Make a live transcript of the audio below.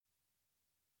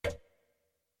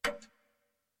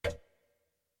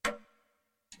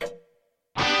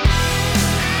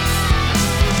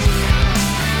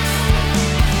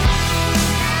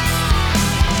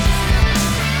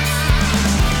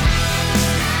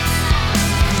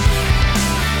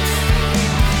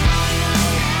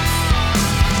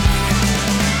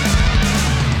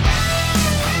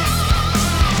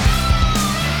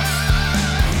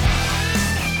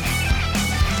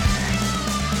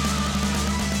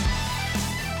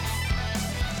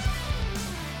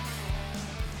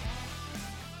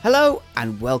Hello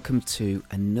and welcome to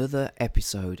another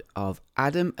episode of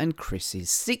Adam and Chris's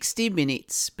 60-minute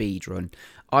speedrun.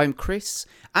 I'm Chris,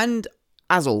 and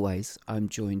as always, I'm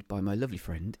joined by my lovely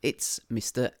friend. It's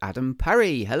Mr. Adam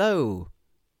Parry. Hello.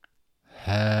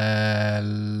 Hello,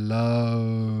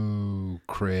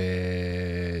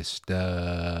 Christopher.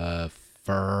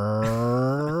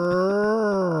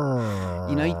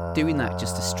 You know, you're doing that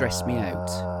just to stress me out.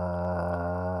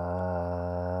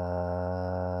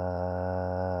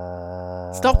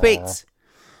 Stop it!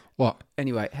 What?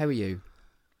 Anyway, how are you?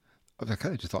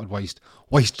 Okay, just thought I'd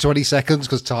waste 20 seconds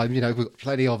because time, we've got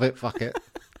plenty of it. Fuck it.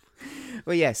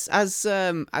 Well, yes, as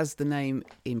the name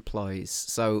implies,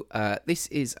 so this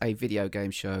is a video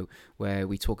game show where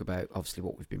we talk about, obviously,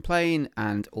 what we've been playing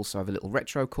and also have a little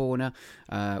retro corner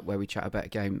where we chat about a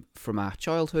game from our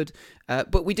childhood.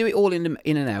 But we do it all in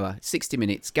an hour, 60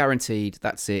 minutes, guaranteed,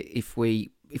 that's it. If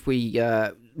we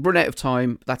run out of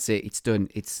time, that's it, it's done.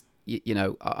 You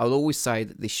know, I'll always say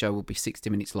that this show will be 60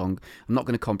 minutes long. I'm not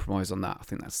going to compromise on that. I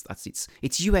think that's its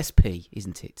USP,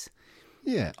 isn't it?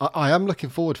 Yeah, I am looking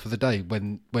forward for the day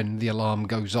when the alarm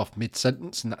goes off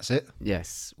mid-sentence and that's it.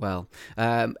 Yes, well,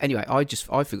 anyway, I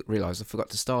realised I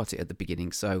forgot to start it at the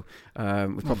beginning, so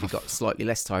we've probably got slightly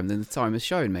less time than the time has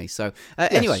shown me. So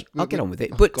anyway, I'll get on with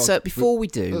it. But before we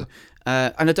do,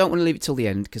 and I don't want to leave it till the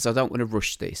end because I don't want to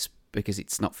rush this because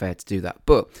it's not fair to do that.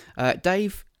 But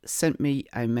Dave sent me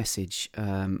a message,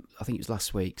 I think it was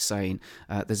last week, saying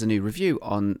there's a new review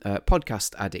on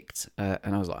Podcast Addict,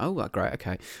 and I was like, oh, great,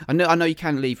 okay. I know you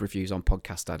can leave reviews on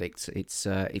Podcast Addict. It's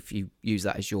if you use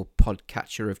that as your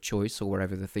podcatcher of choice or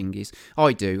wherever the thing is.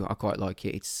 I do. I quite like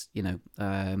it. It's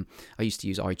I used to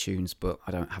use iTunes, but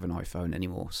I don't have an iPhone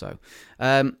anymore. So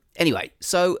anyway,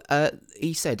 so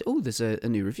he said, oh, there's a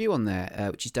new review on there,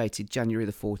 which is dated January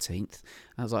the 14th.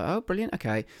 I was like, oh, brilliant,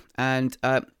 okay, and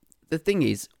the thing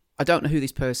is, I don't know who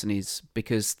this person is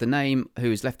because the name who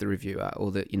has left the reviewer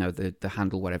or the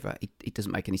handle, whatever, it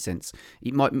doesn't make any sense.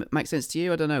 It might make sense to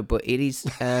you, I don't know, but it is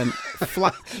Flan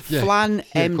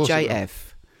MJF.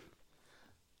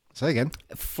 Say again.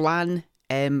 Flan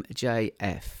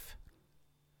MJF.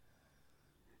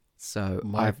 So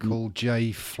Michael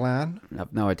J. Flan. I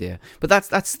have no idea, but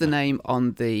that's the name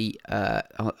on the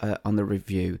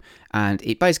review, and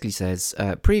it basically says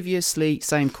previously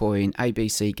same coin,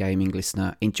 ABC gaming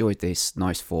listener enjoyed this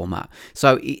nice format.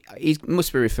 So he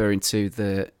must be referring to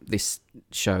this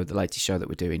show, the latest show that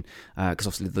we're doing, because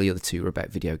obviously the other two are about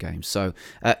video games. So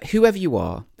whoever you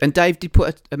are, and Dave did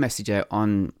put a message out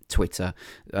on Twitter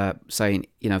saying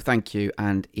thank you,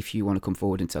 and if you want to come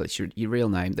forward and tell us your real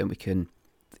name, then we can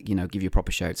give you a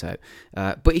proper shout out.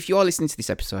 But if you are listening to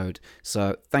this episode,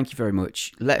 so thank you very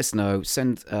much. Let us know.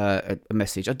 Send a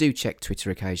message. I do check Twitter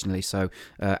occasionally, so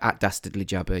at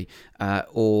DastardlyJabby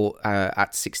or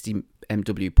at 60MW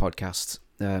Podcast.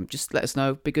 Just let us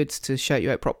know. Be good to shout you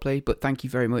out properly, but thank you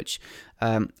very much.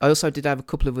 I also did have a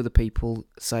couple of other people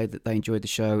say that they enjoyed the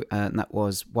show, and that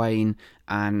was Wayne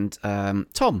and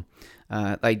Tom.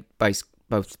 They both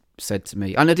said to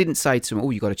me, and I didn't say to them,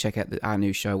 oh, you got to check out our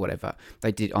new show, whatever.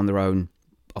 They did on their own,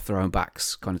 off their own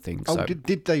backs, kind of thing. Oh, so,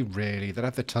 did they really? They'd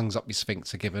have their tongues up your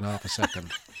sphincter given half a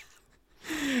second.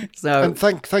 So, and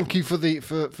thank you for the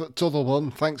other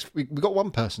one. Thanks. We got one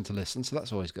person to listen, so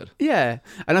that's always good. Yeah,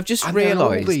 and I've just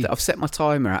realised that I've set my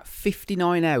timer at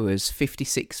 59 hours,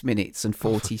 56 minutes, and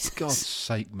 40. For God's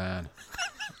sake, man!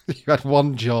 You had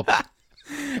one job.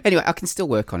 Anyway, I can still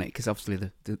work on it because obviously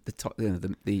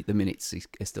the minutes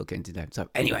are still getting down. So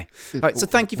anyway, right. So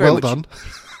thank you very much. Well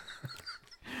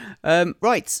done.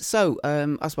 Right. So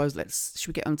I suppose should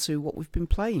we get on to what we've been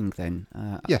playing then?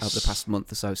 Yes. Over the past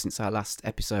month or so since our last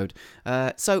episode.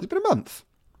 So it's been a month.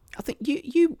 I think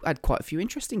you had quite a few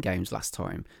interesting games last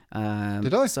time.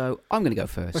 Did I? So I'm going to go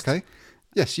first. Okay.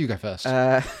 Yes, you go first.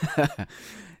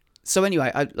 So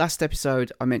anyway, last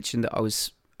episode I mentioned that I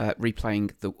was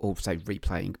playing The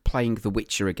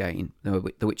Witcher again,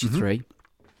 The Witcher 3.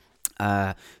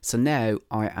 So now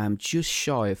I am just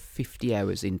shy of 50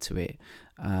 hours into it.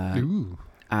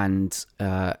 And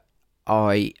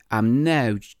I am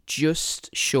now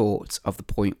just short of the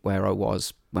point where I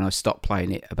was when I stopped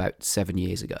playing it about 7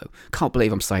 years ago. Can't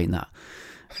believe I'm saying that.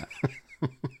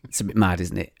 It's a bit mad,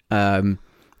 isn't it?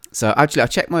 So actually, I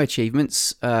checked my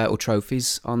achievements or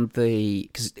trophies on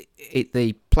because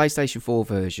the PlayStation 4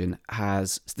 version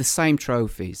has the same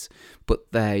trophies,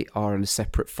 but they are in a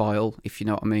separate file, if you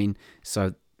know what I mean.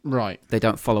 So right, they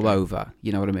don't follow over.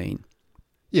 You know what I mean?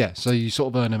 Yeah. So you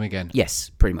sort of earn them again.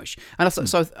 Yes, pretty much. And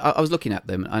I was looking at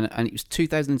them, and it was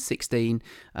 2016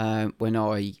 when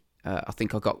I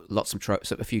think I got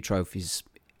a few trophies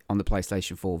on the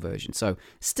PlayStation 4 version. So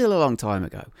still a long time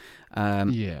ago.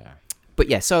 Yeah. But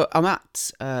yeah, so I'm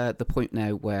at the point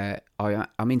now where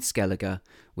I'm in Skellige,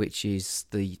 which is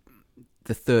the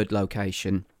third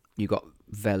location. You got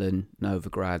Velen,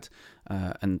 Novigrad,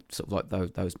 and sort of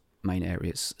like those main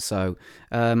areas. So,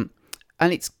 and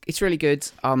it's really good.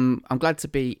 I'm glad to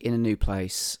be in a new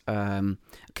place.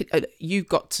 You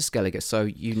got to Skellige, so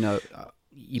you know.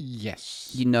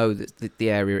 Yes. You know that the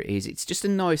area it is. It's just a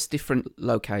nice, different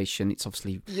location. It's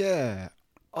obviously... Yeah.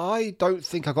 I don't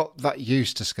think I got that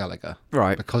used to Skellige.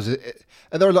 Right. Because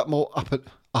there are a lot more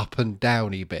up and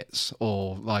downy bits,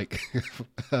 or like,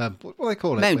 what do they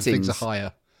call it? Mountains. When things are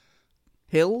higher.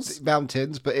 Hills?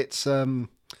 Mountains, but it's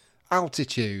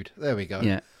altitude. There we go.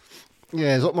 Yeah.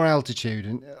 Yeah, there's a lot more altitude,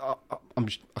 and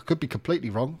I could be completely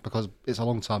wrong because it's a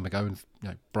long time ago,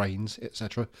 and brains,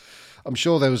 etc. I'm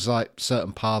sure there was like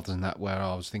certain paths in that where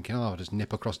I was thinking, I'll just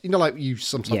nip across. Like you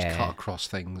sometimes cut across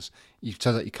things. You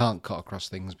turns out you can't cut across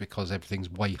things because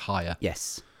everything's way higher.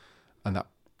 Yes. And that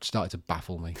started to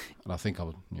baffle me, and I think I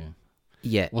would,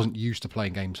 Yeah. wasn't used to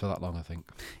playing games for that long. I think.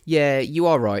 Yeah, you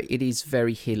are right. It is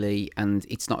very hilly, and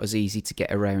it's not as easy to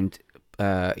get around.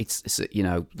 It's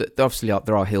obviously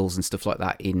there are hills and stuff like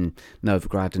that in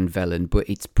Novigrad and Velen, but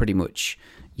it's pretty much,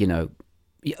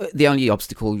 the only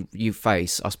obstacle you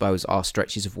face, I suppose, are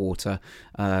stretches of water.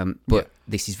 But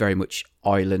this is very much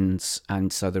islands,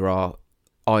 and so there are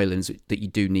islands that you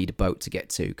do need a boat to get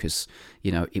to because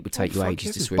it would take you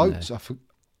ages to swim boats. there.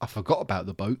 I forgot about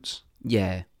the boats.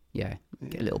 Yeah, get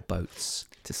little boats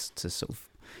to sort of,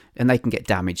 and they can get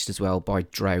damaged as well by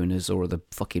drowners or other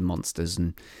fucking monsters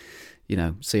and.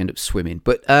 So you end up swimming.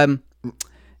 But,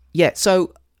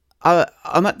 so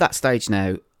I'm at that stage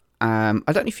now. I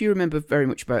don't know if you remember very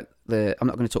much about I'm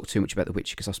not going to talk too much about The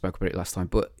Witcher because I spoke about it last time,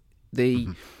 but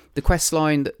the quest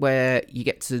line where you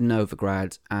get to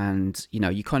Novigrad and,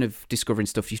 you're kind of discovering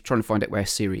stuff. You're trying to find out where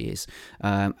Ciri is.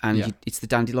 It's the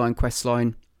Dandelion quest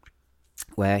line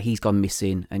where he's gone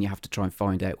missing and you have to try and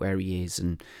find out where he is.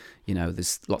 And,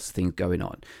 there's lots of things going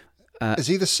on. Is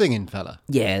he the singing fella?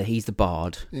 Yeah, he's the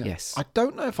bard. Yeah. Yes. I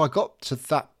don't know if I got to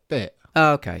that bit.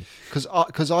 Oh, okay. Because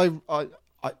I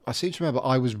seem to remember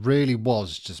I was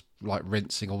just like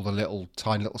rinsing all the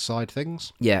tiny little side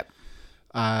things. Yeah.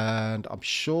 And I'm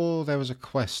sure there was a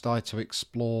quest I had to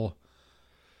explore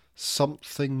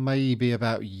something maybe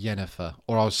about Yennefer.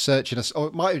 Or I was searching, or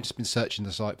it might have just been searching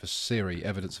the site for Ciri,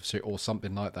 evidence of Ciri, or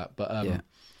something like that. But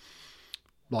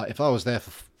like if I was there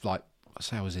for like, I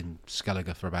say I was in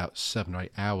Skellige for about 7 or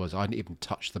 8 hours. I didn't even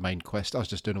touch the main quest. I was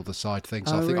just doing all the side things.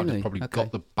 So I think I just probably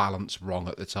got the balance wrong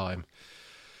at the time.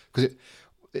 Because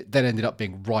it then ended up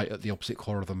being right at the opposite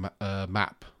corner of the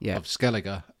map of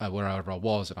Skellige, wherever I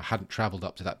was, and I hadn't travelled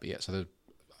up to that bit yet. So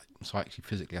I actually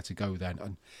physically had to go there.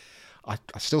 And I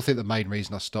still think the main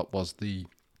reason I stopped was the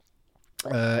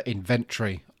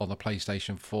inventory on the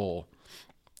PlayStation 4.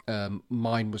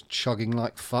 Mine was chugging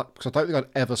like fuck because I don't think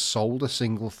I'd ever sold a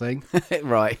single thing.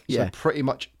 Right, yeah. So pretty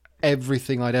much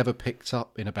everything I'd ever picked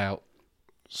up in about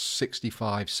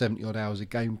 65, 70 odd hours of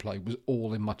gameplay was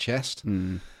all in my chest.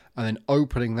 And then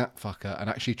opening that fucker and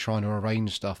actually trying to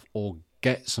arrange stuff or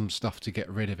get some stuff to get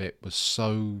rid of it was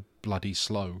so bloody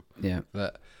slow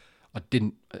that I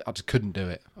just couldn't do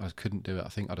it. I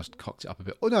think I just cocked it up a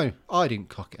bit. Oh no, I didn't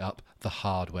cock it up. The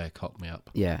hardware cocked me up.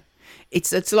 Yeah.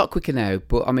 It's a lot quicker now,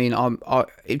 but I mean, I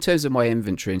in terms of my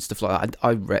inventory and stuff like that,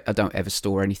 I don't ever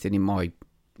store anything in my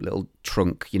little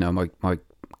trunk, my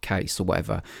case or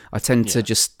whatever. I tend to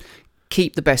just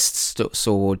keep the best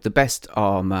sword, the best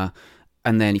armor,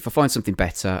 and then if I find something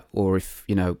better, or if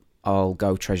I'll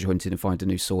go treasure hunting and find a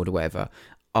new sword or whatever,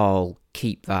 I'll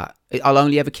keep that. I'll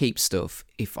only ever keep stuff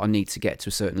if I need to get to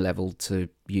a certain level to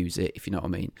use it, if you know what I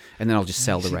mean, and then I'll just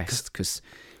sell the rest because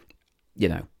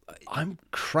I'm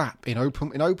crap in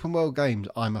open world games.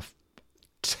 I'm a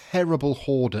terrible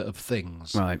hoarder of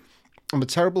things. Right. I'm a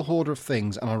terrible hoarder of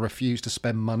things, and I refuse to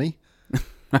spend money.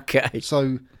 Okay.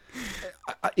 So,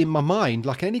 in my mind,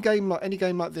 like any game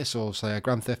like this, or say a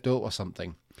Grand Theft Auto or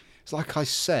something, it's like I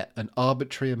set an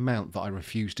arbitrary amount that I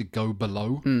refuse to go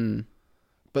below.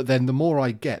 But then the more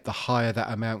I get, the higher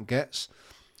that amount gets.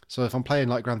 So if I'm playing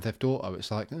like Grand Theft Auto,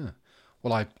 it's like,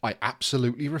 well, I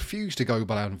absolutely refuse to go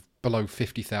below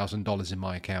 $50,000 in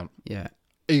my account. Yeah.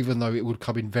 Even though it would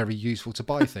come in very useful to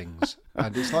buy things.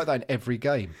 And it's like that in every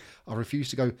game. I refuse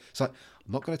to go. It's like,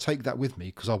 I'm not going to take that with me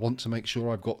because I want to make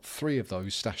sure I've got 3 of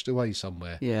those stashed away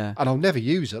somewhere. Yeah. And I'll never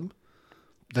use them.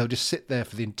 They'll just sit there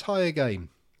for the entire game.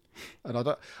 And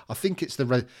I think it's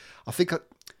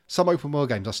some open world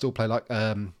games I still play like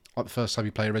the first time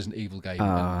you play a Resident Evil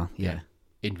game. Yeah.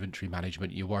 Inventory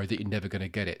management, you're worried that you're never going to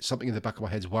get it. Something in the back of my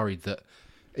head's worried that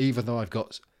even though I've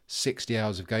got 60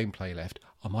 hours of gameplay left,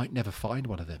 I might never find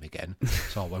one of them again,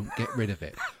 so I won't get rid of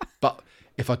it. But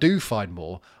if I do find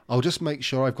more, I'll just make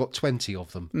sure I've got 20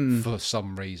 of them for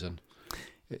some reason.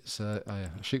 It's I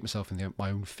shoot myself in my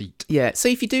own feet. Yeah, so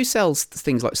if you do sell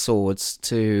things like swords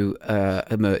to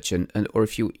a merchant, or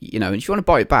if you want to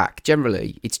buy it back,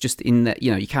 generally it's just in that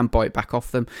you can buy it back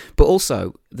off them. But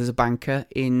also there's a banker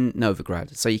in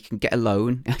Novigrad, so you can get a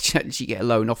loan. Actually, get a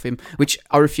loan off him, which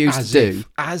I refuse to do.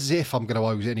 As if I'm going to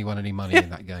owe anyone any money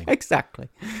in that game. Exactly.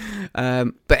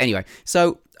 But anyway,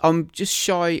 so I'm just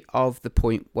shy of the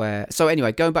point where. So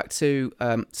anyway, going back to.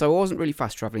 So I wasn't really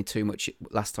fast traveling too much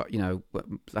last time.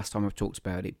 Last time I've talked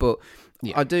about it, but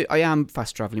yeah. I am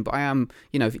fast traveling, but I am.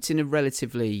 If it's in a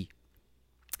relatively.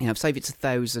 Say if it's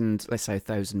 1,000, let's say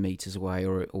 1,000 meters away,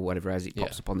 or whatever as it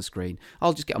pops up on the screen,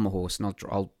 I'll just get on my horse and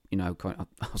I'll I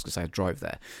was going to say I'll drive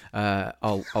there.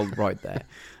 I'll ride there.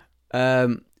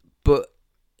 But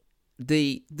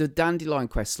the Dandelion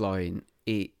quest line,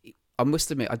 I must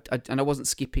admit, and I wasn't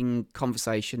skipping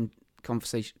conversation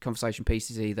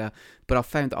pieces either, but I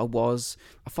found that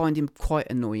I find him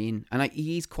quite annoying, and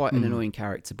he is quite an annoying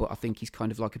character, but I think he's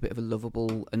kind of like a bit of a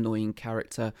lovable, annoying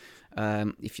character,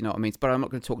 if you know what I mean. But I'm not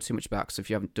going to talk too much about it, because if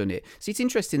you haven't done it. So it's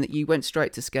interesting that you went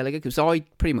straight to Skellige, because I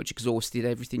pretty much exhausted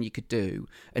everything you could do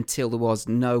until there was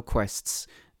no quests.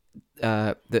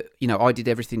 I did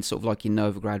everything sort of like in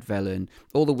Novigrad, Velen,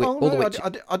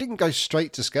 I didn't go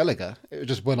straight to Skellige. It was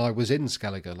just when I was in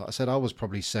Skellige. Like I said, I was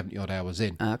probably 70 odd hours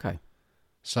in. Okay.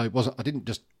 So it wasn't. I didn't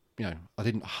just. I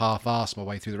didn't half-arse my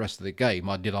way through the rest of the game.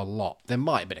 I did a lot. There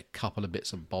might have been a couple of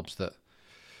bits and bobs that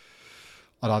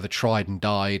I'd either tried and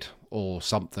died or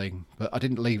something, but I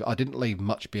didn't leave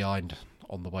much behind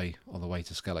on the way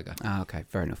to Skellige. Okay,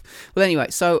 fair enough. Well, anyway,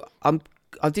 so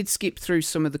I did skip through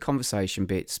some of the conversation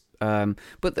bits,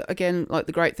 but again, like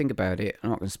the great thing about it,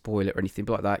 I'm not going to spoil it or anything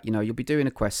but like that, you'll be doing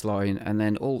a quest line and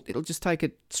then it'll just take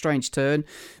a strange turn,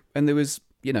 and there was,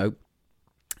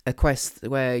 a quest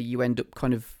where you end up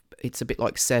kind of, it's a bit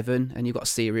like Seven, and you've got a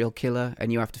serial killer,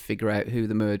 and you have to figure out who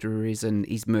the murderer is, and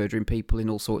he's murdering people in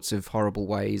all sorts of horrible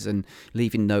ways, and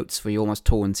leaving notes for you, almost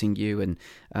taunting you, and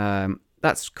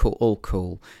that's cool, all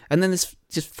cool. And then there's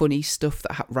just funny stuff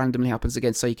that randomly happens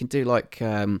again. So you can do like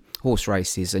horse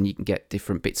races, and you can get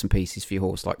different bits and pieces for your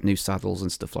horse, like new saddles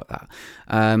and stuff like that.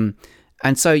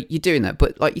 And so you're doing that,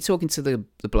 but like you're talking to the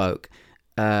bloke,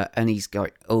 and he's going,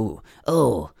 oh.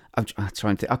 I'm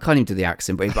trying to. I can't even do the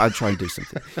accent, but I'll try and do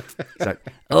something. It's like,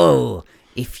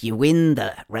 if you win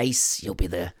the race, you'll be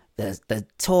the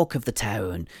talk of the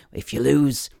town. If you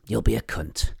lose, you'll be a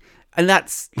cunt. And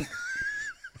that's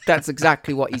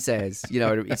exactly what he says.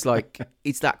 It's like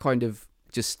it's that kind of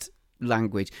just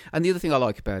language. And the other thing I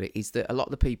like about it is that a lot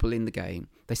of the people in the game,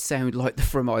 they sound like they're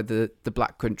from either the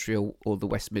Black Country or the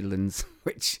West Midlands,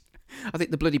 which. I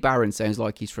think the Bloody Baron sounds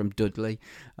like he's from Dudley,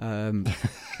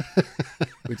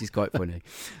 which is quite funny.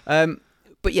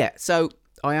 But yeah, so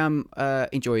I am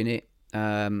enjoying it.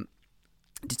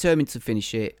 Determined to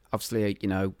finish it. Obviously,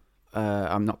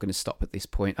 I'm not going to stop at this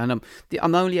point. And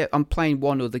I'm playing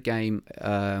one other game,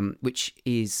 which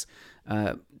is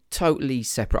totally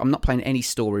separate. I'm not playing any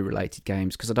story-related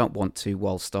games because I don't want to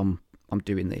whilst I'm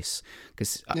doing this.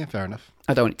 Fair enough.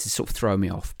 I don't want it to sort of throw me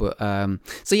off. But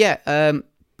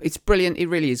it's brilliant. It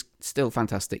really is still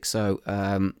fantastic. So,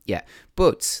 yeah.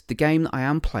 But the game that I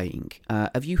am playing,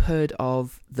 have you heard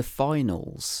of The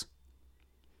Finals?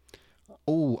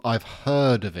 Oh, I've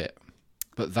heard of it,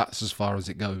 but that's as far as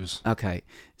it goes. Okay.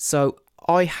 So,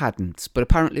 I hadn't, but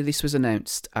apparently this was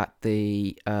announced at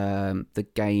the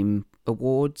Game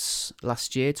Awards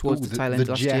last year, towards the tail end of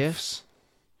last Jeffs.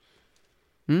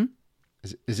 year.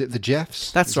 Is it the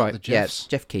Jeffs? That's right. Jeffs? Yeah,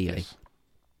 Jeff Keighley. Yes.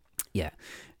 Yeah.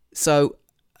 So,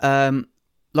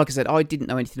 like I said, I didn't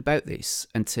know anything about this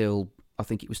until I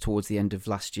think it was towards the end of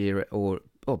last year, or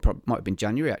might have been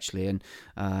January actually. And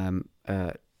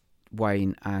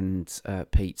Wayne and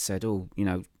Pete said,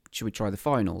 should we try The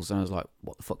Finals? And I was like,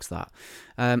 what the fuck's that?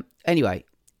 Anyway,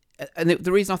 and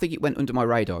the reason I think it went under my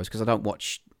radar is because I don't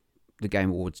watch the Game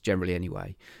Awards generally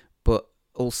anyway, but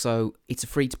also it's a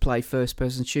free-to-play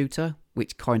first-person shooter,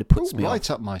 which kind of puts me right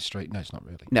off. Up my street. No, it's not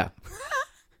really. No.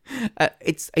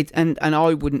 And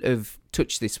I wouldn't have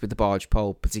touched this with the barge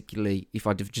pole, particularly if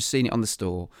I'd have just seen it on the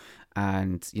store.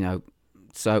 And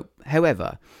so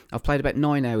however, I've played about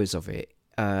 9 hours of it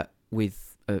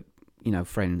with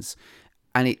friends,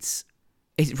 and it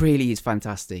really is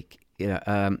fantastic.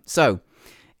 So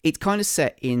it's kind of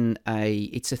set in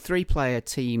it's a 3-player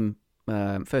team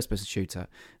first person shooter.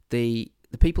 The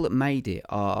people that made it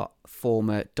are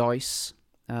former DICE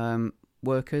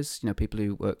workers, people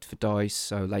who worked for DICE,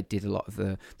 so they did a lot of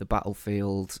the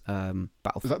Battlefield,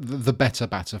 the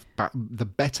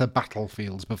better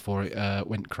battlefields before it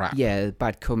went crap. Yeah,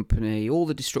 Bad Company, all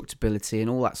the destructibility and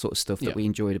all that sort of stuff that we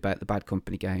enjoyed about the Bad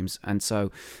Company games. And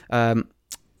so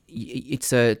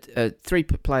it's a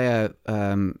 3-player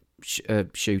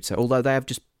shooter, although they have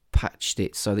just patched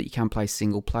it so that you can play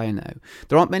single player now.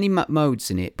 There aren't many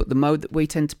modes in it, but the mode that we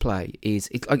tend to play is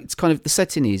it's kind of, the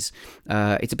setting is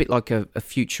it's a bit like a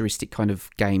futuristic kind of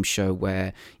game show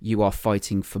where you are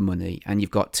fighting for money, and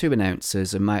you've got 2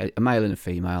 announcers, a male and a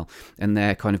female, and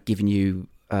they're kind of giving you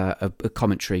a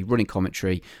running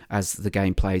commentary as the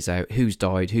game plays out, who's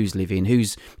died, who's living,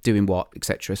 who's doing what,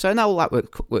 etc. So now all that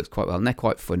works quite well, and they're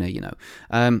quite funny.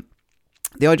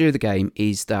 The idea of the game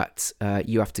is that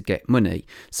you have to get money.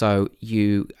 So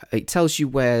it tells you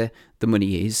where the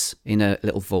money is in a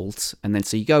little vault, and then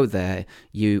so you go there,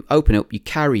 you open up, you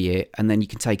carry it, and then you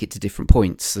can take it to different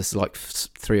points. There's like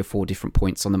 3 or 4 different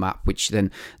points on the map,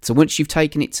 so once you've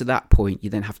taken it to that point, you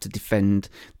then have to defend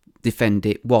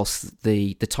it whilst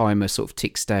the timer sort of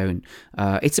ticks down.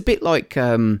 It's a bit like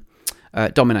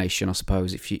Domination, I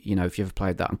suppose, if you ever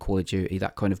played that on Call of Duty,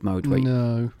 that kind of mode.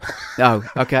 No.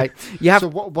 Oh, okay. So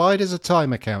why does a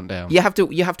timer count down? You have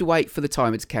to wait for the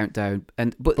timer to count down,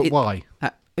 but why?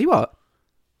 You what?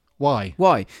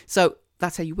 Why? So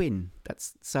that's how you win.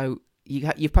 You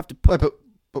have to.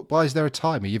 But why is there a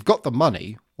timer? You've got the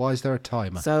money. Why is there a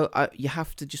timer? So you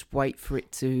have to just wait for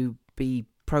it to be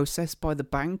processed by the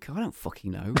bank. I don't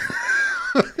fucking know.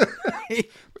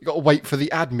 You got to wait for the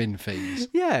admin fees.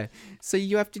 Yeah, so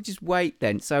you have to just wait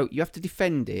then. So you have to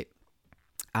defend it,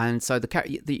 and so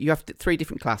you have 3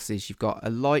 different classes. You've got a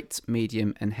light,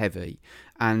 medium, and heavy,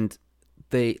 and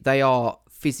they are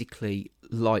physically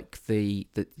like the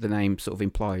name sort of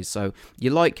implies. So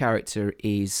your light character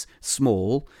is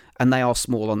small, and they are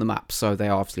small on the map, so they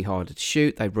are obviously harder to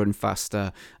shoot. They run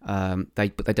faster, but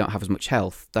they don't have as much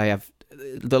health.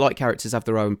 The light characters have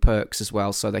their own perks as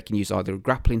well, so they can use either a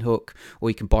grappling hook, or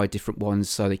you can buy different ones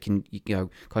so they can,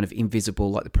 kind of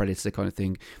invisible like the Predator kind of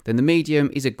thing. Then the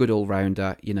medium is a good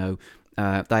all-rounder. They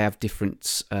have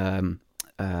different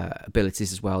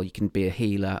abilities as well. You can be a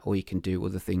healer, or you can do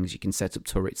other things. You can set up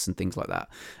turrets and things like that.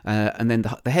 And then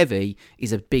the heavy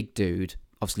is a big dude,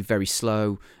 obviously very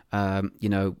slow,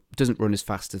 doesn't run as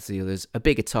fast as the others, a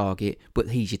bigger target, but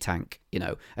he's your tank,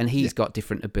 and he's got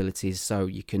different abilities, so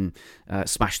you can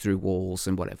smash through walls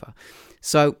and whatever.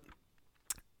 So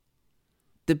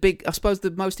I suppose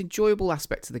the most enjoyable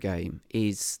aspect of the game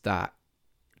is that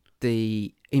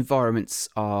the environments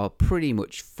are pretty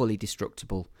much fully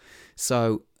destructible.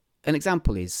 So an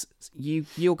example is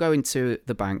you'll go into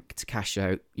the bank to cash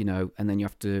out, and then you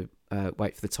have to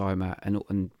wait for the timer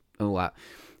and all that.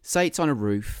 Say it's on a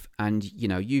roof, and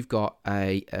you've got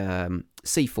a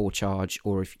C4 charge,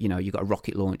 or if you've got a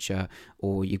rocket launcher,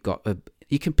 or you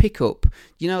can pick up,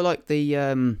 like the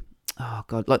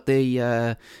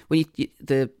when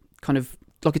the kind of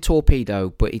like a torpedo,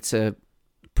 but it's an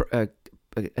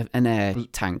air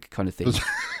tank kind of thing.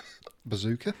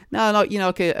 Bazooka? No,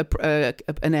 like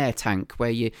an air tank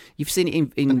where you've seen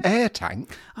it in an air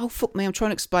tank. Oh fuck me! I'm trying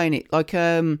to explain it. Like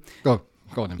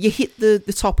Go on then. You hit the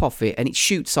top off it, and it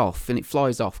shoots off and it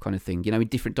flies off, kind of thing. In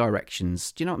different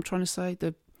directions. Do you know what I'm trying to say?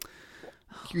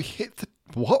 You hit the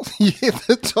what? You hit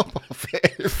the top off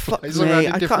it. It flies around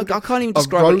in different. I can't even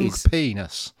describe a rogue it. It's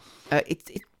penis.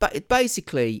 It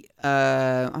basically.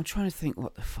 I'm trying to think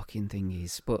what the fucking thing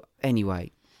is, but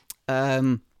anyway,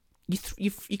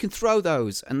 you can throw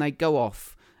those and they go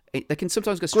off. They can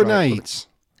sometimes go straight. Grenades.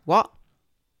 What?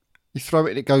 You throw it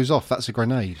and it goes off. That's a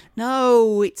grenade.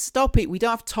 No, stop it. We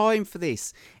don't have time for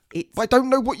this. I don't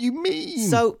know what you mean.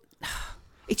 So,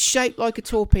 it's shaped like a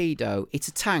torpedo. It's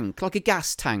a tank, like a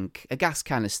gas tank, a gas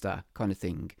canister kind of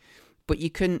thing. But you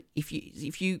can, if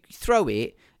you throw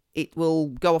it, it will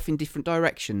go off in different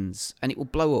directions and it will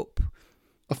blow up.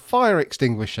 A fire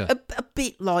extinguisher. A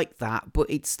bit like that, but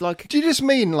it's like. Do you just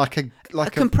mean like a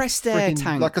compressed air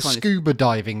tank, like a scuba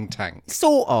diving tank?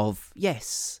 Sort of,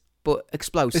 yes. But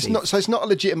explosive. It's not a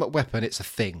legitimate weapon. It's a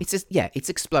thing. It's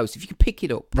explosive. You can pick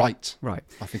it up. Right.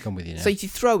 I think I'm with you now. So if you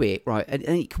throw it, right, and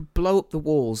it can blow up the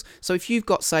walls. So if you've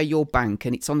got, say, your bank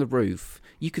and it's on the roof,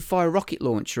 you could fire a rocket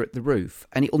launcher at the roof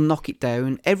and it'll knock it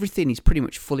down. Everything is pretty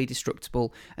much fully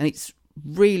destructible, and it's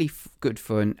really good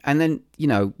fun. And then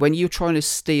when you're trying to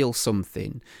steal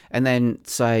something, and then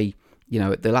say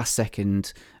at the last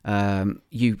second,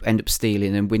 you end up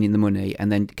stealing and winning the money,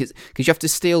 and then because you have to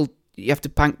steal. You have to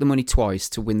bank the money twice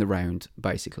to win the round,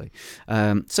 basically.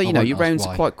 So, your rounds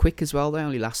are quite quick as well. They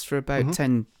only last for about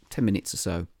 10 minutes or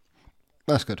so.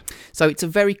 That's good. So it's a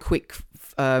very quick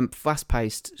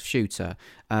fast-paced shooter.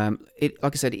 Like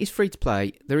I said, it is free to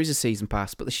play. There is a season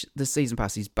pass, but the season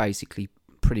pass is basically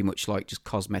pretty much like just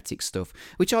cosmetic stuff,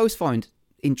 which I always find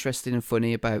interesting and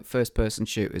funny about first-person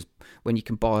shooters when you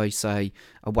can buy, say,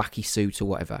 a wacky suit or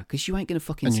whatever, because you ain't gonna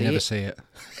fucking And see you never it. see it.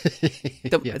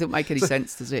 It don't make any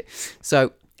sense, does it?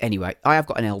 So anyway, I have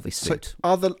got an Elvis suit.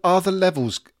 Are the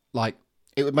levels like?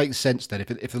 It would make sense then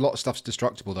if a lot of stuff's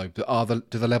destructible though. But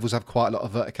do the levels have quite a lot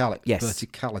of verticality? Yes.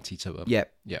 Verticality to them. Yeah,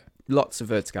 Yeah. lots of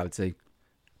verticality.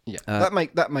 Yeah,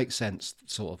 that makes sense,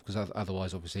 sort of, because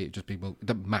otherwise, obviously, it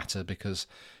doesn't matter because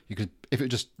you could if it was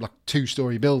just like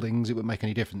 2-story buildings, it wouldn't make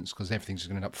any difference because everything's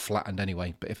going to end up flattened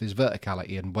anyway. But if there's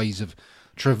verticality and ways of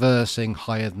traversing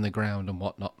higher than the ground and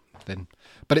whatnot, then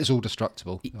but it's all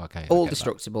destructible. Okay, All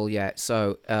destructible, yeah.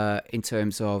 So in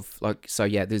terms of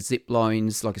there's zip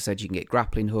lines. Like I said, you can get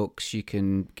grappling hooks. You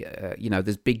can,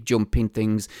 there's big jumping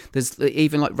things. There's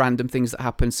even like random things that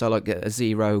happen. So like a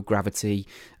zero gravity,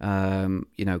 kind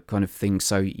of thing.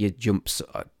 So your jumps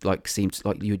seems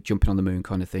like you're jumping on the moon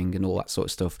kind of thing and all that sort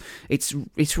of stuff. It's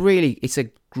a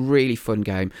really fun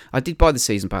game. I did buy the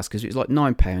season pass because it was like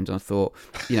 £9, and I thought,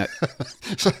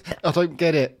 I don't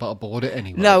get it, but I bought it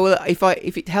anyway. No, well,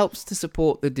 if it helps to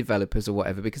support the developers or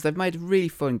whatever, because they've made a really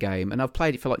fun game, and I've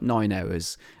played it for like 9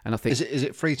 hours, and I think is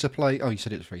it free to play? Oh, you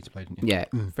said it was free to play, didn't you? Yeah,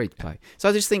 free to play. So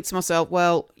I just think to myself,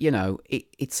 well,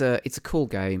 it's a cool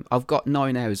game. I've got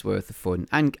 9 hours worth of fun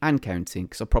and counting,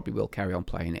 because I probably will carry on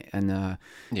playing it. And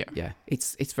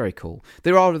it's very cool.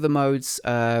 There are other modes,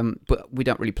 but we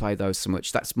don't really play those so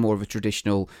much. That's more of a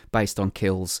traditional based on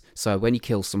kills. So when you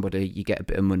kill somebody, you get a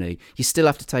bit of money. You still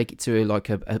have to take it to like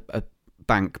a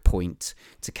bank point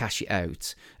to cash it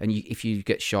out, and if you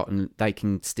get shot, and they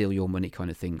can steal your money kind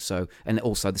of thing. So, and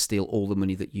also they steal all the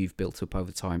money that you've built up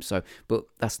over time. So, but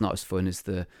that's not as fun as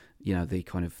the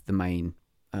kind of the main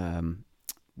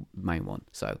one.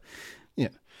 So yeah,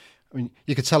 I mean,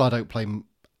 you could tell I don't play.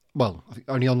 Well, I think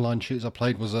only online shooters I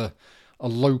played was a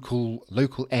local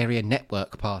area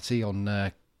network party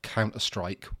on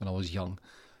Counter-Strike when I was young,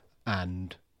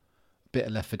 and a bit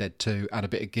of Left 4 Dead 2 and a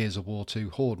bit of Gears of War 2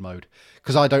 Horde mode,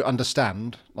 because I don't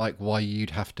understand like why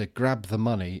you'd have to grab the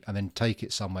money and then take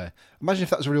it somewhere. Imagine if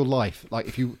that was real life. Like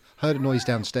if you heard a noise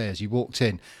downstairs, you walked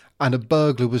in and a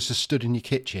burglar was just stood in your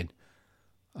kitchen.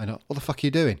 I know, what the fuck are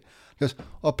you doing? He goes,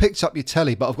 I picked up your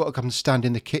telly, but I've got to come and stand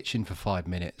in the kitchen for 5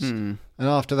 minutes. And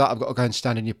after that, I've got to go and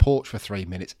stand in your porch for 3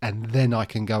 minutes, and then I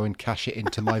can go and cash it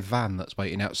into my van that's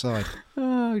waiting outside.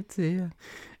 Oh dear.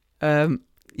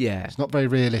 Yeah, it's not very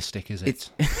realistic, is it?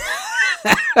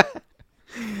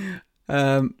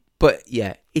 But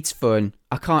yeah, it's fun.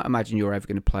 I can't imagine you're ever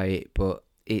going to play it, but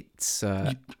it's.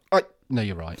 No,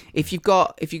 you're right. If you've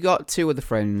got 2 other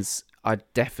friends, I'd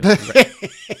definitely.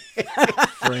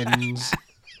 Friends.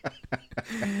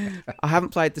 I haven't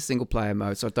played the single player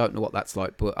mode, so I don't know what that's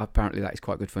like, but apparently that is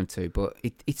quite good fun too. But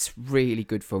it's really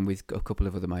good fun with a couple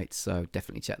of other mates, so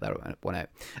definitely check that one out.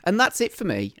 And that's it for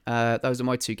me. Those are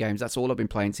my 2 games. That's all I've been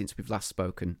playing since we've last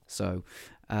spoken. So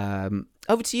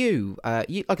over to you.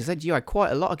 Like I said, you had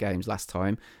quite a lot of games last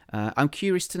time. I'm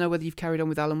curious to know whether you've carried on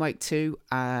with Alan Wake 2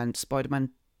 and Spider-Man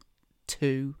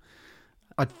 2.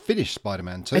 I'd finished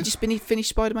Spider-Man 2. Had you finished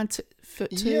Spider-Man 2?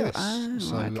 Yes.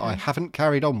 So okay. I haven't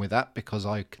carried on with that because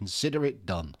I consider it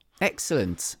done.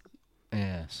 Excellent.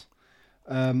 Yes.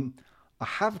 I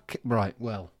have... Right,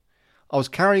 well, I was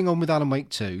carrying on with Alan Wake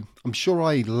 2. I'm sure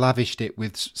I lavished it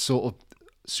with sort of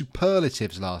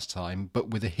superlatives last time,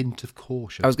 but with a hint of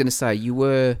caution. I was going to say, you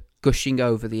were gushing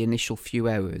over the initial few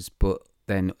hours, but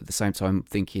then at the same time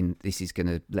thinking this is going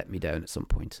to let me down at some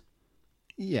point.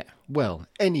 Yeah, well,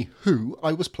 anywho,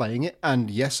 I was playing it, and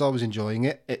yes, I was enjoying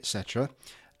it, etc.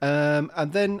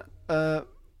 And then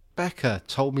Becca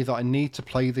told me that I need to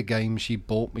play the game she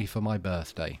bought me for my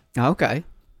birthday. Okay.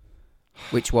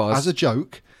 Which was? As a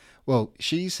joke. Well,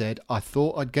 she said, I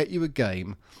thought I'd get you a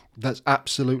game that's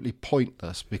absolutely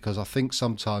pointless, because I think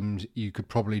sometimes you could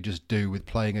probably just do with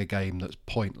playing a game that's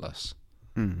pointless.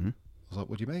 Mm-hmm. I was like,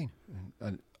 what do you mean?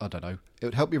 And I don't know. It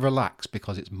would help you relax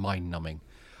because it's mind-numbing.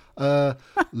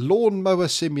 Lawnmower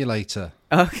Simulator.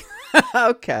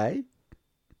 Okay.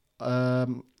 Yeah,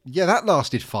 that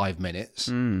lasted 5 minutes.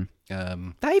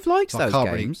 Dave likes those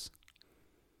games.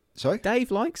 Sorry?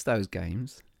 Dave likes those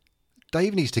games.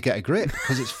 Dave needs to get a grip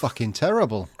because it's fucking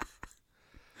terrible.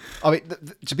 I mean,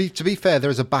 to be fair, there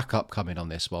is a backup coming on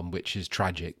this one, which is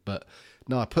tragic. But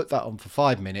no, I put that on for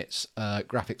 5 minutes.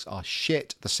 Graphics are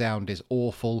shit. The sound is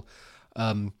awful.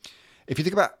 If you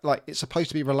think about, like, it's supposed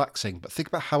to be relaxing, but think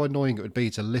about how annoying it would be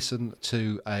to listen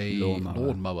to a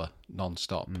lawnmower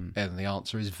non-stop. And the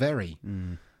answer is very.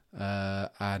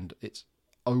 And it's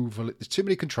overly... There's too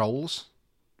many controls.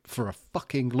 for a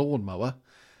fucking lawnmower.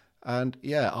 And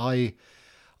yeah,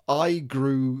 I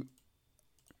grew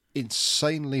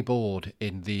insanely bored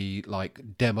in the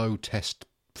like demo test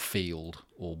field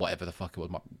or whatever the fuck it was,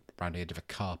 around the edge of a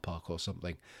car park or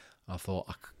something. I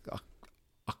thought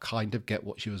I kind of get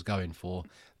what she was going for.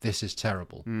 This is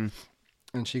terrible.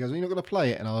 And she goes, "Are you not going to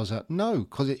play it?" And I was like, "No,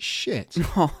 because it's shit."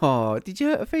 Oh, did you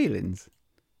hurt her feelings?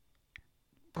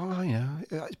 Oh, yeah,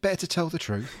 it's better to tell the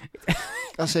truth.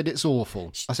 I said, "It's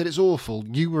awful." I said, "It's awful."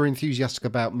 You were enthusiastic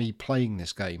about me playing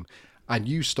this game, and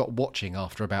you stopped watching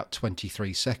after about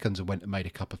 23 seconds and went and made a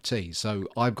cup of tea. So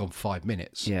I've gone 5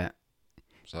 minutes. Yeah.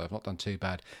 So I've not done too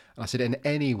bad. And I said, in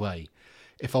any way,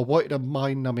 if I wanted a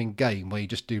mind-numbing game where you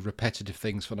just do repetitive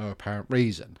things for no apparent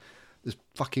reason, there's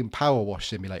fucking Power Wash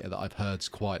Simulator that I've heard's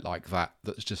quite like that.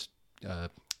 That's just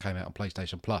came out on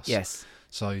PlayStation Plus. Yes.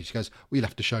 So she goes, "Well, you'll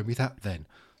have to show me that then."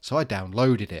 So I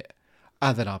downloaded it,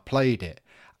 and then I played it,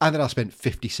 and then I spent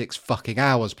 56 fucking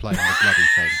hours playing the bloody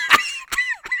thing.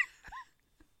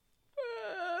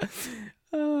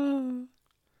 Oh,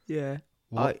 yeah.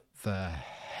 What the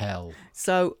hell?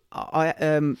 So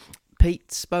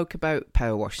Pete spoke about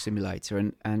Power Wash Simulator,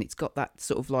 and it's got that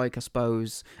sort of like, I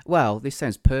suppose, well, this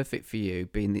sounds perfect for you,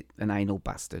 being an anal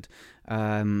bastard,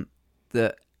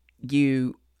 that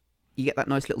you get that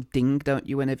nice little ding, don't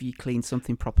you, whenever you clean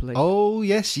something properly? Oh,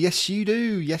 yes, you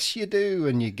do. Yes, you do.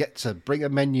 And you get to bring a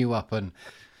menu up and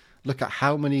look at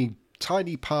how many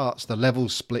tiny parts the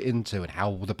level's split into and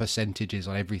how the percentage is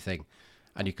on everything.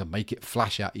 And you can make it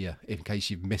flash at you in case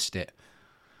you've missed it.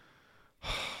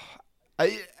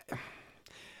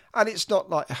 And it's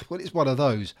not like, well, it's one of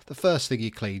those. The first thing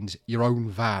you clean's your own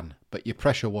van, but your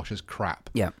pressure washer's crap.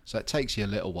 Yeah. So it takes you a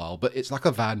little while, but it's like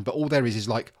a van, but all there is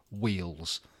like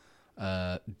wheels,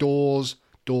 doors,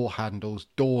 door handles,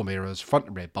 door mirrors, front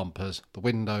and rear bumpers, the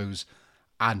windows,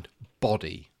 and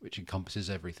body, which encompasses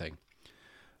everything.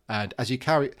 And as you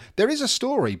carry, there is a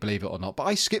story, believe it or not, but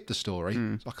I skipped the story,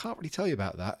 so I can't really tell you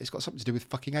about that. It's got something to do with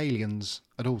fucking aliens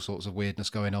and all sorts of weirdness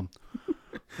going on.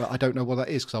 But I don't know what that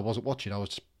is because I wasn't watching. I was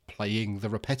just playing the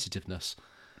repetitiveness.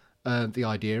 And the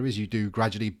idea is you do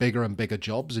gradually bigger and bigger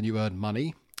jobs and you earn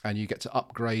money and you get to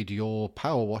upgrade your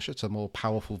power washer to more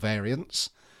powerful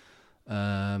variants.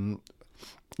 You've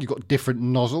got different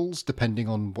nozzles depending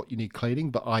on what you need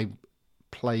cleaning, but I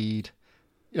played,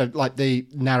 like the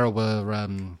narrower,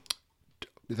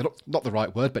 not the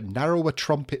right word, but narrower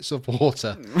trumpets of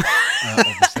water,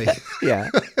 obviously. Yeah.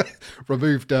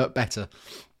 Remove dirt better.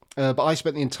 But I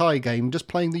spent the entire game just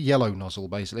playing the yellow nozzle,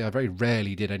 basically. I very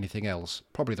rarely did anything else.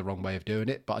 Probably the wrong way of doing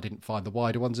it, but I didn't find the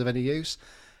wider ones of any use.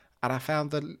 And I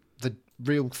found the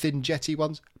real thin jetty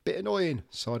ones a bit annoying.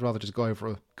 So I'd rather just go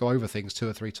over things 2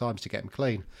 or 3 times to get them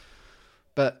clean.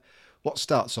 But what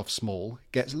starts off small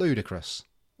gets ludicrous.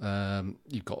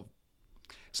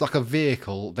 It's like a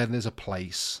vehicle, then there's a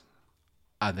place,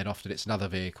 and then often it's another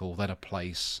vehicle, then a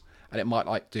place, and it might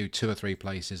like do 2 or 3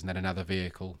 places and then another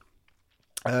vehicle.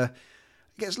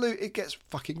 It gets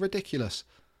fucking ridiculous.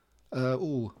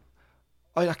 The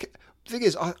thing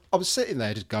is, I was sitting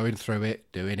there just going through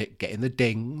it, doing it, getting the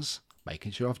dings,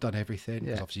 making sure I've done everything.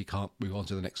 Because obviously you can't move on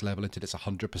to the next level until it's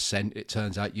 100%. It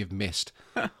turns out you've missed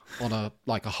on a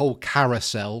whole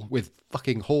carousel with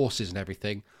fucking horses and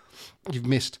everything. You've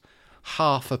missed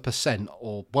 0.5%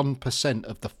 or 1%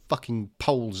 of the fucking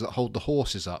poles that hold the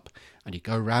horses up, and you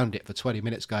go around it for 20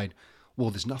 minutes going,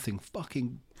 well, there's nothing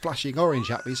fucking flashing orange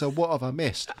at me, so what have I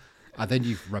missed? And then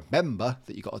you remember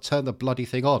that you've got to turn the bloody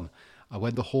thing on. And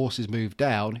when the horses move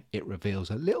down, it reveals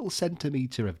a little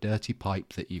centimetre of dirty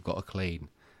pipe that you've got to clean.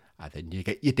 And then you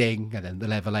get your ding, and then the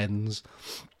level ends.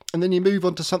 And then you move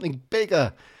on to something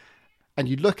bigger. And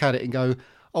you look at it and go,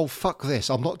 oh, fuck this,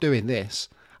 I'm not doing this.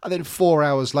 And then 4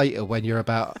 hours later, when you're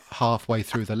about halfway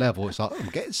through the level, it's like, I'm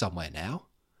getting somewhere now.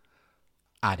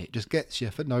 And it just gets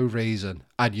you for no reason.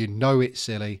 And you know it's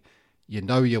silly. You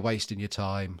know you're wasting your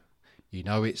time. You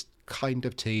know it's kind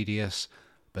of tedious.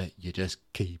 But you just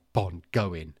keep on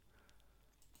going.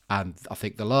 And I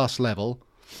think the last level,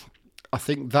 I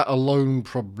think that alone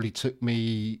probably took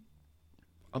me,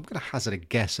 I'm going to hazard a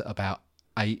guess at about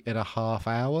 8.5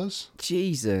 hours.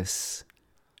 Jesus.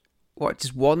 What,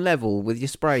 just one level with your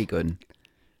spray gun?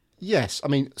 Yes, I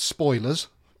mean, spoilers,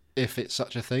 if it's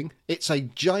such a thing. It's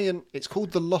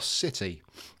called the Lost City,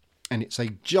 and it's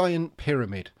a giant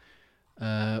pyramid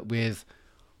with,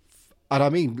 and I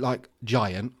mean like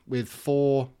giant, with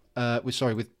 2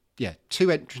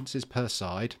 entrances per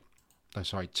side. No,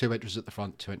 sorry, 2 entrances at the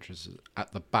front, 2 entrances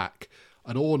at the back,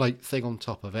 an ornate thing on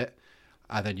top of it,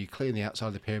 and then you clean the outside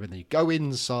of the pyramid, then you go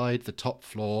inside the top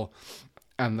floor,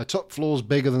 and the top floor's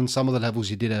bigger than some of the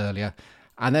levels you did earlier,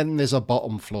 And then there's a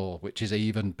bottom floor, which is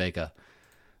even bigger.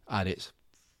 And it's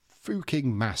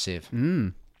fucking massive.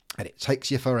 And it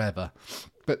takes you forever.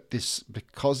 But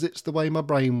because it's the way my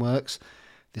brain works,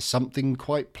 there's something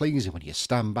quite pleasing when you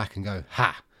stand back and go,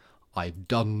 ha, I've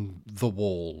done the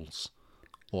walls.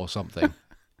 Or something.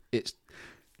 It's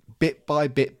bit by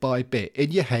bit by bit.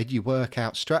 In your head, you work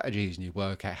out strategies and you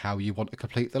work out how you want to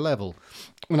complete the level.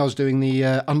 When I was doing the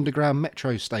underground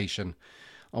metro station,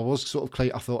 I was sort of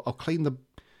clean. I thought I'll clean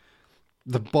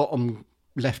the bottom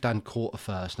left-hand quarter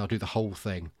first, and I'll do the whole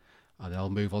thing, and then I'll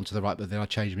move on to the right. But then I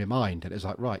changed my mind, and it's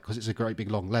like, right, because it's a great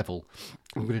big long level,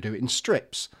 I'm going to do it in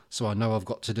strips. So I know I've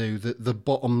got to do the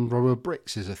bottom row of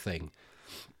bricks is a thing.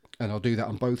 And I'll do that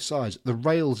on both sides. The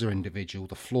rails are individual.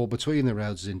 The floor between the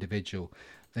rails is individual.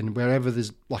 Then wherever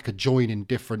there's like a join in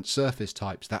different surface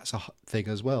types, that's a thing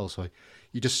as well. So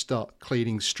you just start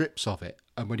cleaning strips of it.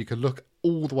 And when you can look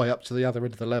all the way up to the other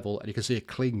end of the level and you can see a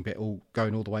clean bit all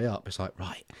going all the way up, it's like,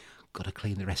 right, got to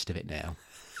clean the rest of it now.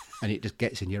 And it just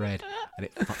gets in your head and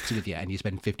it fucks with you. And you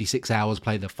spend 56 hours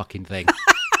playing the fucking thing.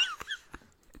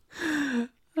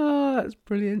 Oh, that's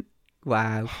brilliant.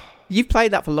 Wow. You've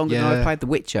played that for longer than I've played The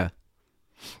Witcher.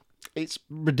 It's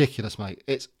ridiculous, mate.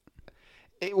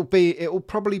 It'll be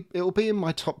in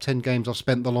my top 10 games I've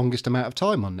spent the longest amount of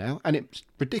time on now, and it's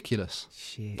ridiculous.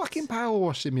 Shit. Fucking Power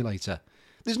Wash Simulator.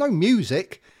 There's no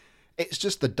music. It's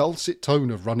just the dulcet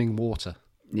tone of running water.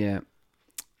 Yeah.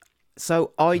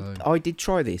 So I did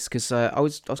try this because I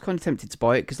was kind of tempted to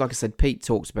buy it because, like I said, Pete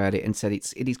talks about it and said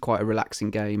it is quite a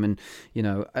relaxing game, and you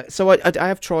know, so I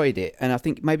have tried it, and I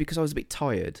think maybe because I was a bit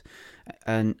tired,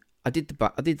 and I did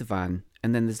the van,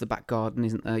 and then there's the back garden,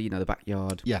 isn't there? You know, the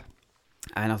backyard. Yeah.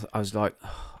 And I was like,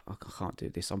 oh, I can't do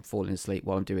this. I'm falling asleep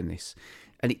while I'm doing this,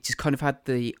 and it just kind of had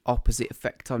the opposite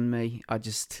effect on me. I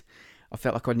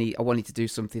felt like I wanted to do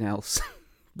something else,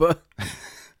 but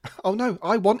oh no,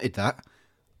 I wanted that.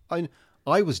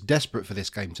 I was desperate for this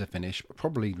game to finish,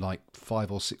 probably like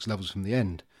 5 or 6 levels from the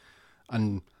end,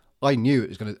 and I knew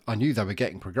they were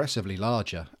getting progressively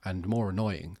larger and more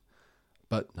annoying,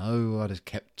 but no, I just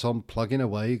kept on plugging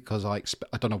away because I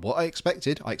don't know what I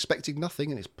expected. I expected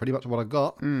nothing, and it's pretty much what I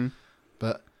got.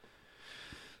 But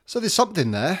so there's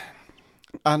something there,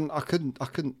 and I couldn't,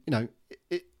 you know,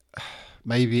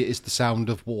 maybe it is the sound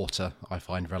of water I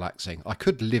find relaxing. I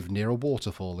could live near a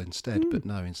waterfall instead, but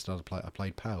no, instead I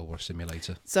played Power Wash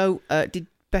Simulator. So, did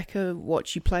Becca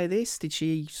watch you play this? Did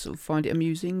she sort of find it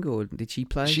amusing, or did she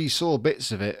play? She saw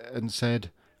bits of it and said,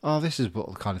 oh, this is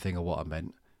what kind of thing of what I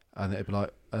meant. And it'd be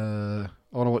like, I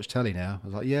want to watch telly now. I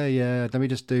was like, yeah, let me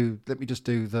just do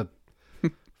the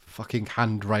fucking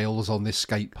handrails on this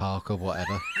skate park or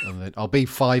whatever. And then I'll be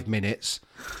 5 minutes,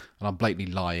 and I'm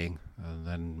blatantly lying. And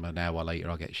then an hour later,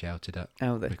 I get shouted at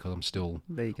because I'm still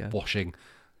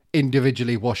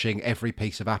individually washing every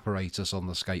piece of apparatus on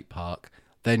the skate park,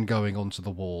 then going onto the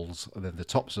walls, and then the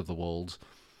tops of the walls,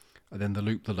 and then the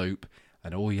loop,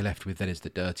 and all you're left with then is the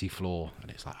dirty floor. And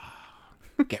it's like,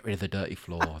 get rid of the dirty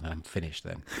floor, and I'm finished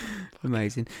then.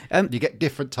 Amazing. You get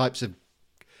different types of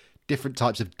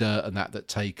dirt and that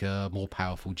take a more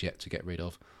powerful jet to get rid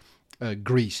of.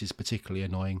 Grease is particularly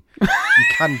annoying.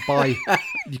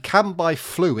 You can buy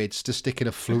fluids to stick in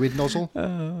a fluid nozzle.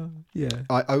 Yeah.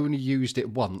 I only used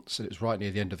it once, and it was right near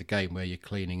the end of the game where you're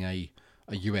cleaning a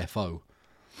UFO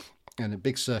and a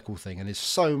big circle thing, and there's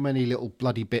so many little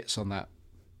bloody bits on that.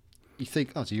 You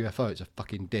think, oh, it's a UFO, it's a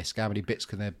fucking disc. How many bits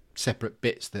separate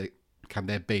bits that can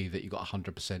there be that you got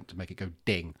 100% to make it go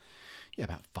ding? Yeah,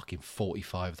 about fucking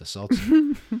 45 of the sods.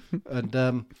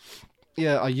 And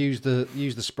yeah, I used the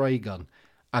spray gun,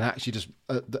 and actually just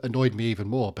that annoyed me even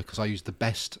more because I had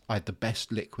the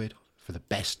best liquid for the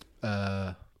best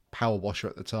power washer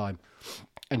at the time,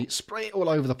 and it sprayed it all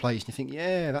over the place. And you think,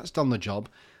 yeah, that's done the job.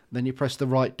 And then you press the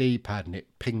right D-pad, and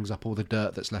it pings up all the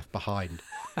dirt that's left behind.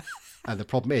 And the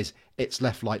problem is, it's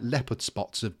left like leopard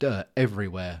spots of dirt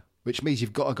everywhere, which means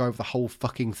you've got to go over the whole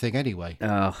fucking thing anyway.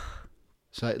 Oh.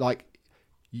 So like,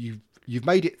 you've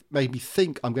made me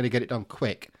think I'm going to get it done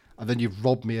quick. And then you've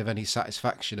robbed me of any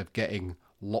satisfaction of getting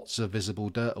lots of visible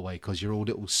dirt away because you're all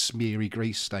little smeary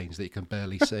grease stains that you can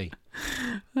barely see.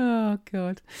 Oh,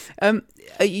 God.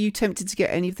 Are you tempted to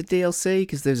get any of the DLC?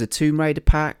 Because there's a Tomb Raider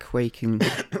pack where you can...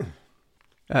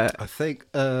 I think...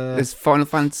 there's Final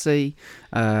Fantasy.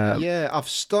 Yeah, I've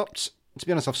stopped... To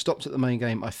be honest, I've stopped at the main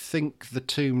game. I think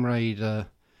Tomb Raider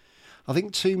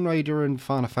and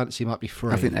Final Fantasy might be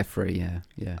free. I think they're free,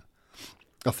 yeah.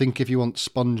 I think if you want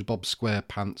SpongeBob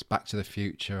SquarePants, Back to the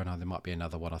Future, and there might be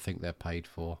another one, I think they're paid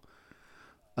for.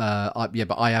 But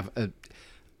I have...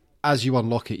 as you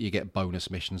unlock it, you get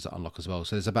bonus missions that unlock as well.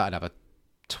 So there's about another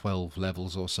 12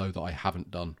 levels or so that I haven't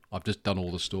done. I've just done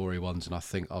all the story ones, and I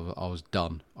think I was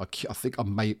done. I think I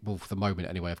made, well, for the moment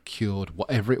anyway, I've cured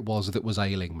whatever it was that was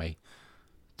ailing me.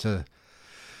 To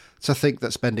think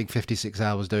that spending 56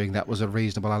 hours doing that was a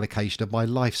reasonable allocation of my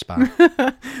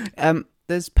lifespan.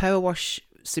 There's Power Wash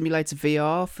Simulator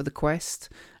VR for the Quest.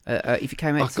 If it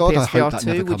came out to God, I PSVR hope that 2,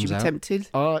 never would you comes be out. tempted?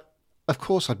 Of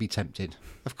course I'd be tempted.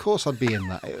 Of course I'd be in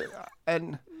that.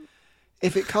 And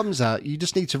if it comes out, you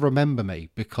just need to remember me,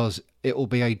 because it'll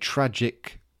be a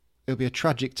tragic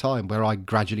time where I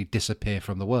gradually disappear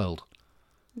from the world.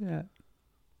 Yeah.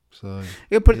 So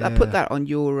Put that on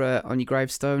your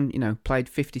gravestone. Played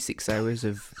 56 hours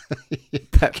of.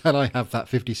 Can I have that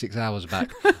 56 hours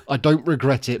back? I don't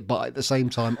regret it, but at the same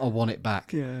time, I want it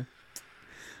back. Yeah.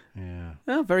 Yeah.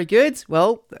 Oh, very good.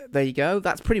 Well, there you go.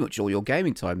 That's pretty much all your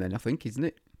gaming time then, I think, isn't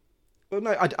it? Well,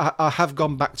 no, I have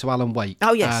gone back to Alan Wake.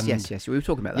 Oh, yes. We were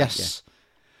talking about that. Yes.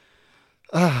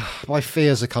 Yeah. My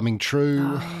fears are coming true.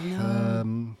 Oh,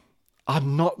 no.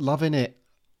 I'm not loving it.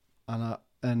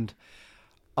 And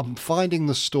I'm finding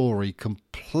the story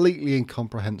completely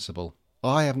incomprehensible.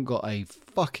 I haven't got a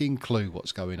fucking clue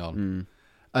what's going on.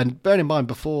 And bearing in mind,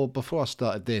 before I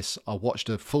started this, I watched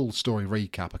a full story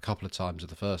recap a couple of times of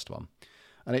the first one.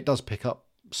 And it does pick up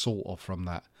sort of from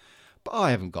that. But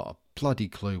I haven't got a bloody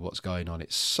clue what's going on.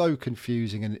 It's so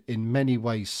confusing and in many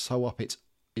ways so up its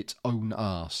own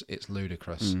arse. It's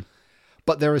ludicrous.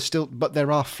 But there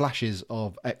are flashes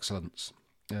of excellence.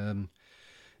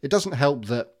 It doesn't help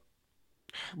that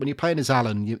when you're playing as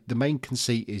Alan, the main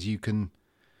conceit is you can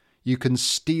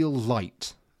steal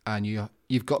light, and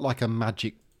you've got like a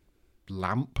magic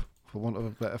lamp, for want of a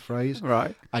better phrase,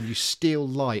 Right. and you steal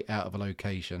light out of a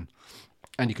location,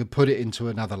 and you can put it into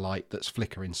another light that's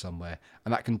flickering somewhere,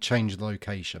 and that can change the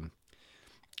location.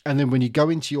 And then when you go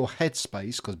into your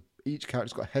headspace, because each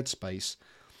character's got a headspace,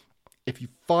 if you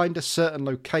find a certain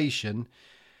location,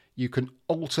 you can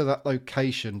alter that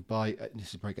location by...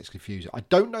 This is where it gets confusing. I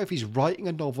don't know if he's writing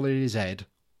a novel in his head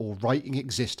or writing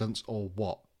existence or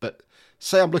what, but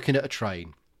say I'm looking at a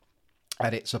train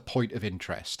and it's a point of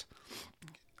interest.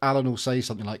 Alan will say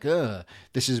something like,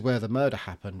 this is where the murder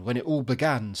happened, when it all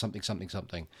began, something, something,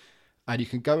 something. And you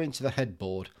can go into the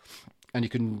headboard and you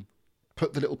can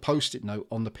put the little post-it note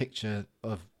on the picture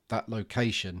of that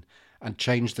location and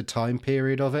change the time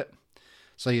period of it.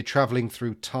 So you're travelling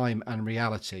through time and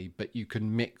reality, but you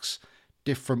can mix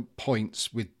different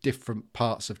points with different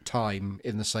parts of time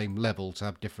in the same level to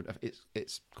have different...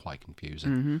 It's quite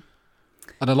confusing. Mm-hmm.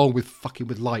 And along with fucking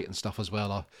with light and stuff as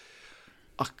well,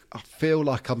 I feel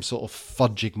like I'm sort of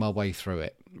fudging my way through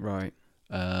it. Right.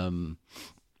 And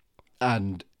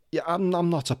yeah, I'm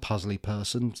not a puzzly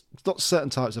person. It's not certain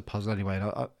types of puzzle anyway.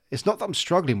 It's not that I'm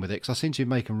struggling with it, because I seem to be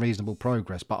making reasonable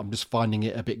progress, but I'm just finding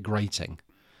it a bit grating.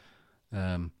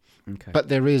 Okay. But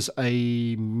there is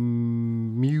a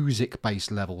music-based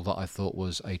level that I thought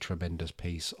was a tremendous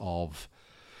piece of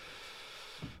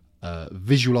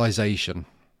visualization,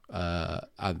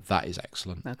 and that is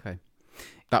excellent. Okay.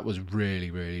 That was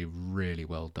really, really, really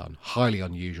well done. Highly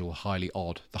unusual, highly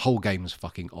odd. The whole game is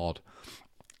fucking odd.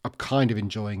 I'm kind of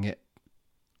enjoying it.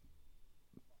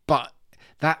 But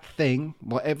that thing,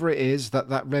 whatever it is,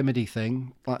 that Remedy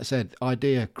thing, like I said,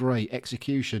 idea, great,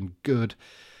 execution, good.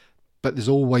 But there's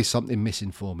always something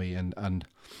missing for me, and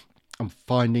I'm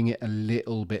finding it a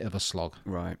little bit of a slog.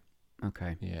 Right.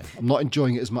 Okay. Yeah. I'm not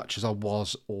enjoying it as much as I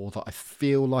was, or that I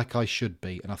feel like I should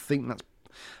be. And I think that's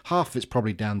half of it's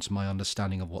probably down to my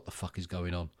understanding of what the fuck is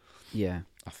going on. Yeah.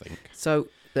 I think. So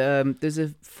there's a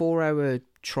 4-hour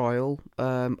trial.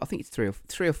 I think it's 3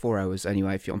 or 4 hours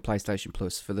anyway, if you're on PlayStation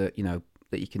Plus, for the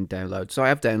that you can download. So I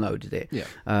have downloaded it. Yeah.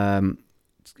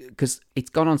 Because it's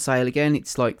gone on sale again.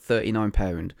 It's like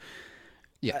 £39.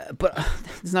 Yeah. But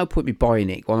there's no point me buying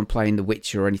it while I'm playing The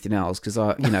Witcher or anything else, because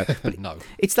but No.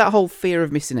 it's that whole fear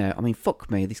of missing out. I mean, fuck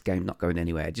me, this game's not going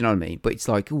anywhere. Do you know what I mean? But it's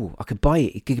like, oh, I could buy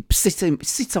it. It could sit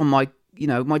on my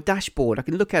my dashboard. I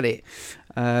can look at it.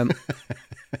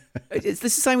 It's the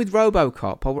same with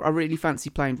RoboCop. I really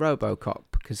fancy playing RoboCop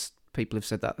because people have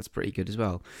said that's pretty good as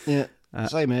well. Yeah.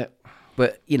 Same here.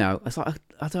 But it's like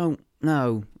I don't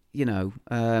know.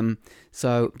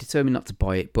 So determined not to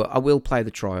buy it, but I will play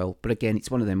the trial. But again, it's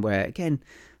one of them where, again,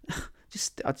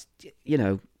 the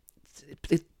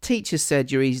teacher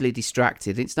said you're easily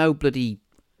distracted. It's no bloody,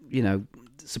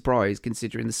 surprise,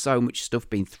 considering there's so much stuff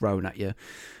being thrown at you.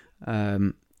 Yeah,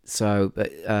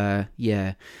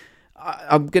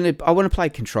 I want to play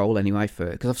Control anyway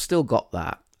because I've still got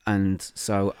that, and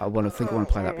so I want to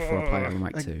play that before I play Alan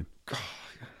Wake 2.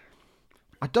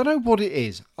 I don't know what it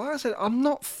is. Like I said, I'm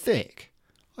not thick.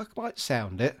 I might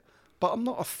sound it, but I'm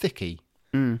not a thickie.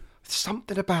 I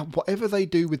something about whatever they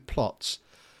do with plots.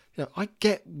 I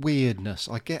get weirdness,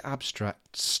 I get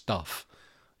abstract stuff.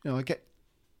 I get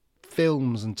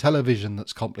films and television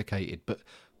that's complicated, but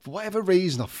for whatever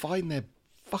reason, I find their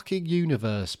fucking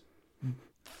universe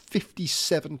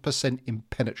 57%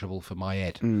 impenetrable for my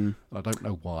head. I don't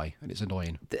know why, and it's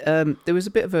annoying. There was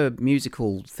a bit of a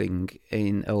musical thing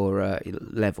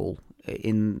level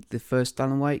in the first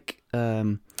Alan Wake.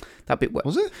 That bit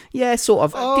was it? Yeah, sort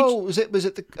of. Was it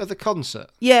the concert?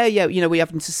 Yeah. We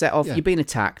having to set off. Yeah. You're being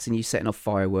attacked, and you're setting off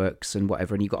fireworks and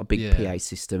whatever, and you've got a big PA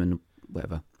system and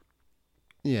whatever.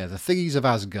 Yeah, the Thingies of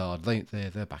Asgard,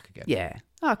 they're back again. Yeah,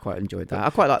 I quite enjoyed that. I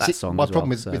quite like that song. My problem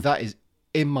with that is,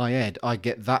 in my head, I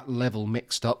get that level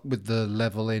mixed up with the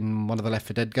level in one of the Left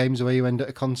 4 Dead games where you end at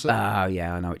a concert. Oh,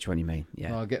 yeah, I know which one you mean.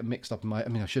 Yeah, I get them mixed up in my... I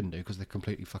mean, I shouldn't do because they're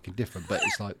completely fucking different, but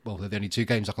it's like, well, they're the only two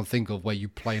games I can think of where you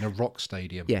play in a rock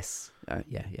stadium. Yes,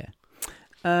 yeah.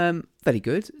 Very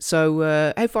good.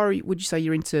 So, how far would you say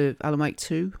you're into Alan Wake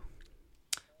 2?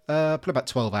 Probably about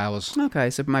 12 hours. Okay,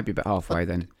 so maybe about halfway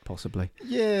then, possibly.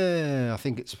 Yeah, I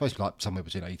think it's supposed to be like somewhere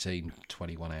between 18,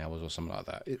 21 hours or something like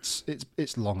that.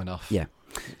 It's long enough. Yeah.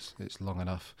 It's long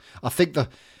enough. I think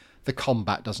the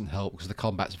combat doesn't help because the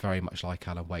combat's very much like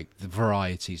Alan Wake. The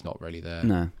variety's not really there.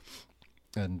 No.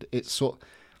 And it's I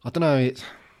don't know,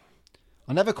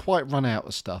 I never quite run out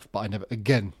of stuff, but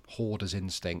again, hoarder's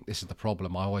instinct. This is the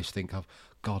problem. I always think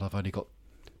God, I've only got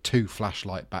 2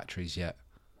 flashlight batteries yet.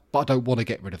 But I don't want to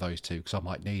get rid of those 2 because I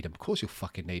might need them. Of course you'll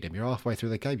fucking need them. You're halfway through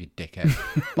the game, you dickhead.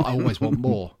 But I always want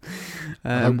more.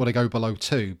 I don't want to go below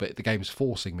 2, but the game's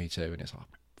forcing me to. And it's like,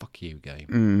 fuck you,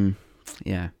 game.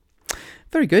 Yeah.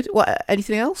 Very good. What?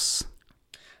 Anything else?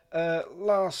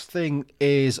 Last thing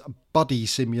is Buddy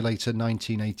Simulator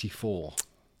 1984.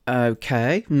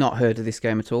 Okay. Not heard of this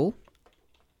game at all.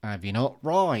 Have you not?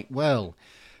 Right. Well...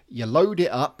 You load it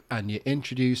up and you're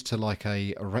introduced to like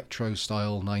a retro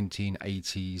style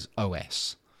 1980s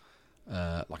OS,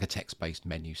 like a text-based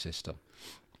menu system,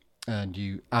 and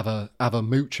you have a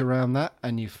mooch around that.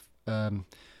 And the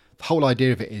whole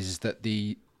idea of it is that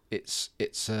it's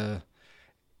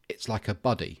like a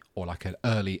buddy or like an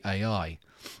early AI.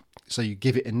 So you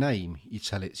give it a name, you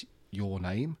tell it your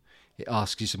name, it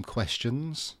asks you some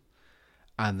questions,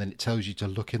 and then it tells you to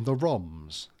look in the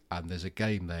ROMs. And there's a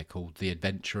game there called The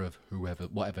Adventure of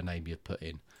whatever name you put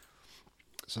in.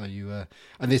 So and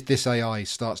this AI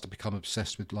starts to become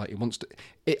obsessed with, like,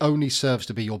 it only serves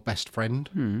to be your best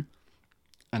friend.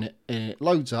 And it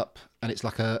loads up, and it's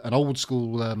like an old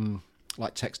school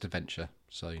like text adventure.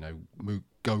 So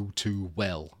go to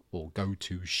well or go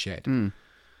to shed,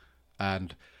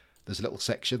 and there's a little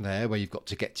section there where you've got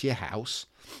to get to your house,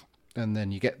 and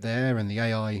then you get there, and the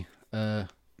AI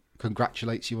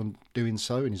congratulates you on doing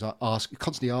so, and he's like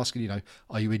constantly asking,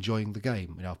 are you enjoying the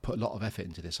game? I've put a lot of effort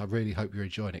into this. I really hope you're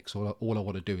enjoying it, because all I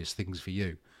want to do is things for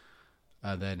you.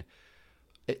 And then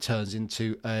it turns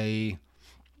into a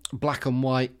black and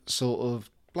white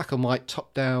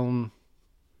top down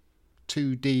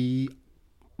 2D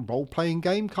role playing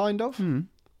game, kind of.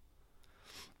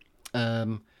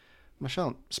 I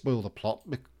shan't spoil the plot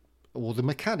or the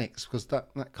mechanics, because that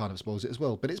kind of spoils it as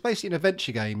well. But it's basically an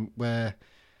adventure game where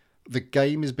the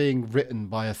game is being written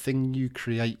by a thing you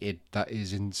created that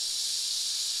is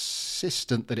insistent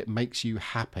that it makes you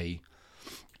happy,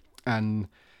 and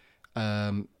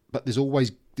but there's always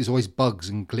bugs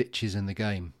and glitches in the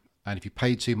game, and if you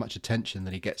pay too much attention,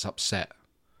 then he gets upset.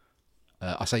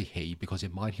 I say he because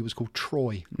in mine he was called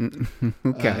Troy.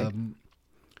 Okay.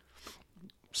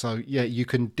 So yeah, you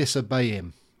can disobey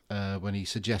him when he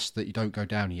suggests that you don't go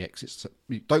down the exits.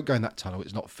 You don't go in that tunnel,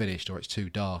 it's not finished, or it's too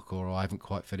dark, or I haven't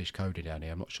quite finished coding down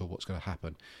here, I'm not sure what's going to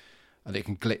happen. And it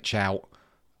can glitch out,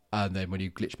 and then when you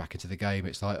glitch back into the game,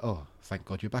 it's like, oh, thank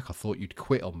God you're back. I thought you'd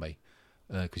quit on me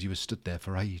because you were stood there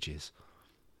for ages.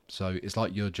 So it's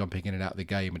like you're jumping in and out of the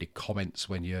game, and it comments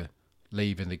when you're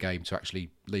leaving the game to actually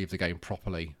leave the game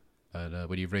properly. And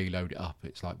when you reload it up,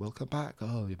 it's like, welcome back.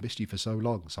 Oh, we've missed you for so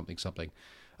long, something.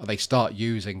 And they start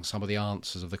using some of the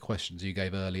answers of the questions you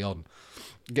gave early on.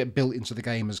 Get built into the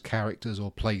game as characters or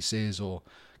places or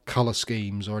colour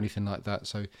schemes or anything like that.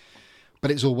 So, but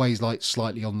it's always like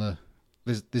slightly on the...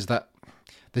 There's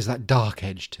that dark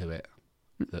edge to it.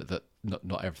 That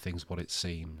not everything's what it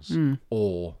seems.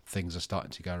 Or things are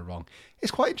starting to go wrong.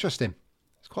 It's quite interesting.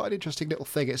 It's quite an interesting little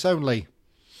thing. It's only...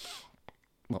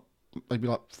 maybe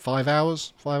like 5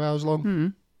 hours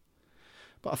long.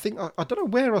 But I think I don't know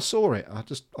where I saw it. I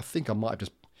think I might have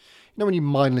just, when you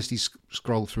mindlessly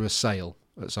scroll through a sale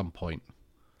at some point,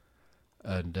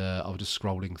 and I was just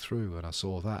scrolling through and I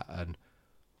saw that, and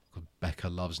Becca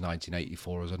loves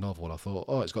 1984 as a novel. I thought,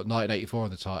 oh, it's got 1984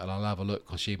 in the title. I'll have a look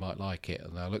because she might like it.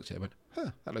 And I looked at it and went,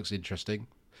 huh, that looks interesting.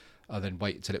 And then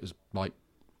wait until it was like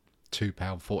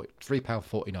 £2.40,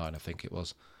 £3.49, I think it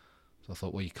was. So I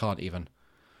thought, well, you can't even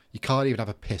have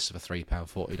a piss of a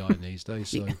 £3.49 these days.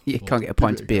 So you can't get a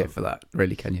pint of beer for that,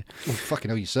 really, can you? Well, fucking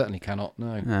hell, you certainly cannot.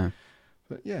 No. No.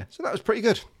 But yeah, so that was pretty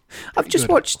good. I've just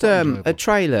watched a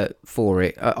trailer for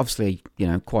it, obviously,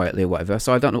 quietly or whatever,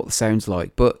 so I don't know what the sound's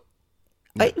like, but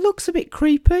it looks a bit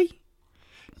creepy.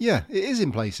 Yeah, it is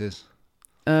in places.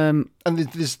 And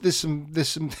there's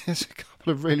a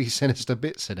couple of really sinister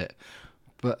bits in it,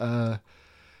 but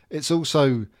it's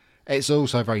also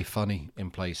very funny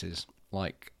in places.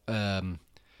 Like you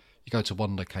go to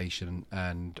one location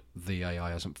and the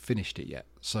AI hasn't finished it yet,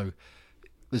 so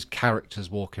there's characters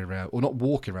walking around, or not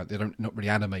walking around. They're not really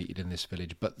animated in this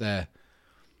village, but the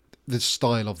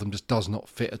style of them just does not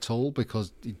fit at all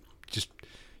because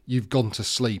you've gone to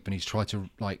sleep and he's tried to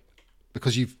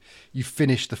because you've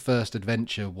finished the first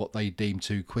adventure what they deem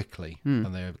too quickly,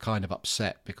 and they're kind of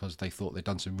upset because they thought they'd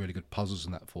done some really good puzzles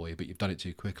and that for you, but you've done it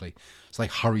too quickly. So they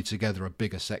hurry together a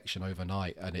bigger section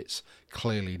overnight, and it's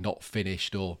clearly not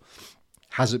finished or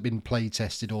hasn't been play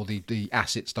tested, or the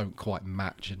assets don't quite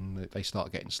match, and they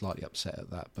start getting slightly upset at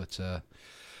that. But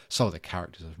some of the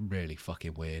characters are really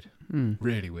fucking weird,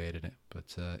 really weird in it.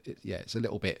 But it's a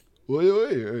little bit.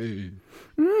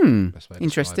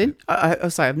 Interesting. I'll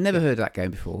say I've never heard of that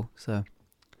game before. So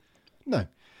no,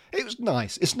 it was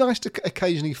nice. It's nice to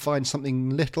occasionally find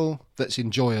something little that's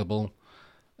enjoyable,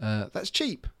 that's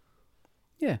cheap.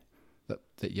 Yeah,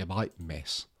 that you might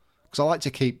miss. Because I like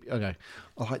to keep,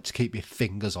 your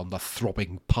fingers on the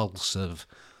throbbing pulse of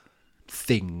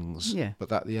things. Yeah. But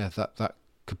that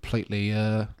completely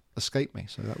escaped me,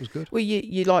 so that was good. Well,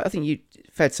 you like, I think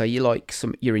fair to say you like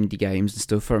some your indie games and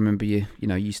stuff. I remember you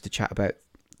used to chat about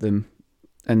them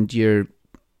and your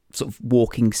sort of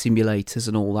walking simulators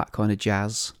and all that kind of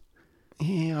jazz.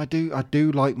 Yeah, I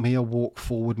do like me a walk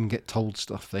forward and get told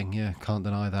stuff thing. Yeah, can't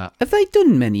deny that. Have they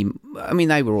done many? I mean,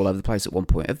 they were all over the place at one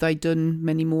point. Have they done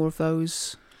many more of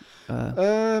those?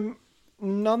 None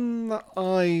that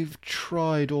I've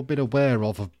tried or been aware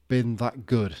of have been that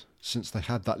good since they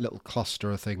had that little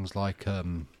cluster of things like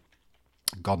Gone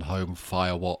Home,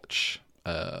 Firewatch,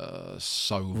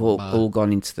 Sova. All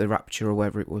gone into the Rapture or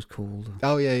whatever it was called.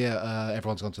 Oh yeah.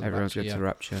 Everyone's gone to the Rapture. Everyone's gone to the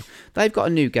Rapture. They've got a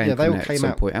new game coming out at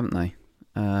some point, haven't they?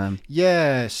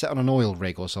 Set on an oil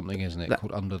rig or something, isn't it?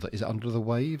 Called is it Under the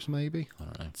Waves? Maybe, I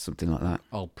don't know. Something like that.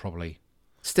 I'll probably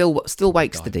still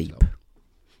wakes the deep.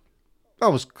 I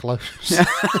was close.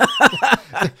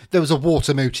 There was a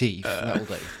water motif. That'll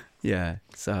do. Yeah.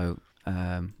 So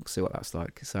we'll see what that's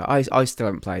like. So I still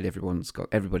haven't played. Everybody's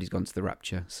gone to the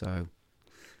Rapture. So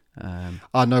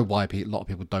I know why a lot of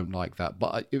people don't like that,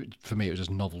 but for me it was just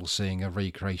novel seeing a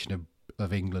recreation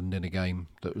of England in a game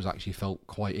that was actually felt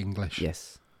quite English.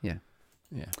 Yes. Yeah.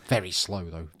 Yeah. Very slow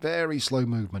though. Very slow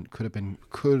movement. Could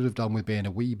have done with being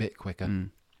a wee bit quicker.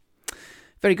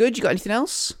 Very good. You got anything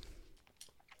else?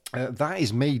 That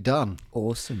is me done.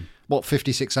 Awesome. What,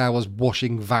 56 hours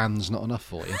washing vans not enough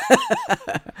for you?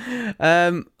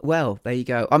 Well, there you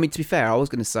go. I mean, to be fair, I was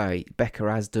going to say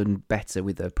Becca has done better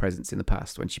with her presents in the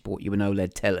past when she bought you an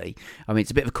OLED telly. I mean,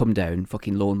 it's a bit of a come down,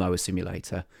 fucking lawnmower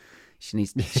simulator.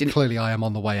 Clearly, I am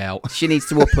on the way out. She needs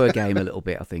to up her game a little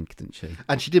bit, I think, doesn't she?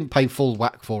 And she didn't pay full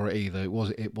whack for it either.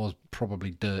 It was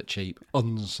probably dirt cheap,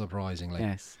 unsurprisingly.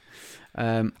 Yes.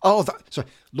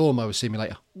 Lawnmower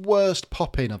Simulator. Worst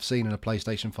pop-in I've seen in a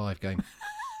PlayStation 5 game.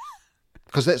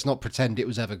 Because let's not pretend it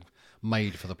was ever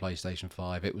made for the PlayStation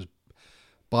 5. It was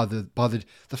by the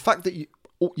fact that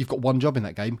you've got one job in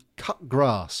that game: cut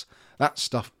grass. That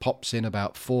stuff pops in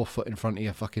about 4 foot in front of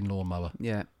your fucking lawnmower.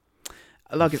 Yeah.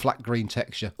 Like a flat green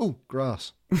texture. Ooh,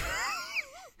 grass.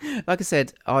 Like I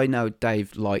said, I know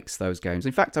Dave likes those games.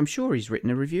 In fact, I'm sure he's written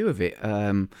a review of it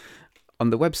on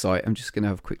the website. I'm just going to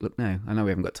have a quick look now. I know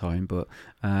we haven't got time, but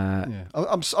yeah.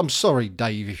 I'm sorry,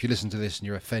 Dave, if you listen to this and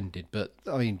you're offended, but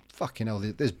I mean, fucking hell,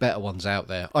 there's better ones out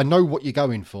there. I know what you're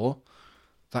going for,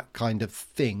 that kind of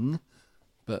thing,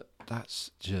 but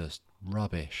that's just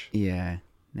rubbish. Yeah.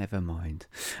 Never mind.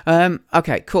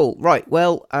 Okay, cool. Right,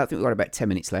 well, I think we've got about 10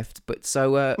 minutes left, but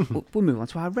so we'll move on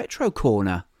to our retro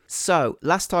corner. So,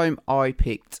 last time I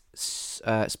picked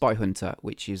Spy Hunter,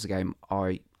 which is a game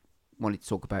I wanted to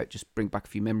talk about, just bring back a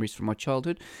few memories from my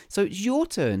childhood. So, it's your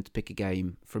turn to pick a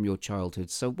game from your childhood.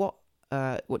 So, what do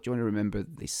you want to remember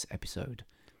this episode?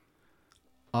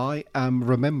 I am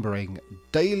remembering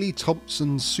Daley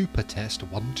Thompson's Super Test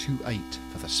 128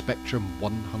 for the Spectrum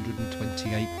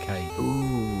 128K.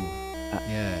 Ooh.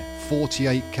 Yeah,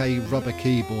 48K rubber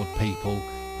keyboard people.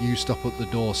 You stop at the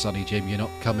door, Sonny Jim. You're not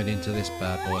coming into this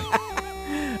bad boy.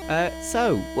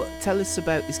 Tell us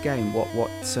about this game. What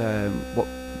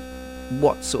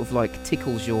sort of like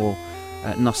tickles your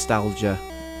nostalgia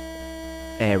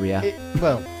area?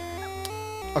 Well,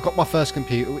 I got my first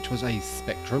computer, which was a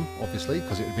Spectrum, obviously,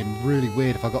 because it would have been really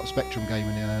weird if I got a Spectrum game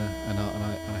and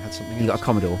I had something else. You got a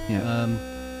Commodore, yeah.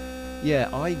 Yeah,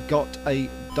 I got a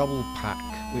double pack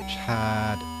which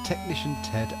had Technician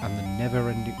Ted and the Never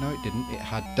Ending. No, it didn't. It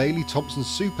had Daley Thompson's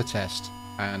Super Test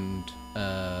and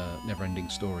Never Ending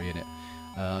Story in it.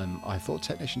 I thought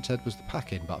Technician Ted was the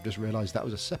pack-in, but I've just realised that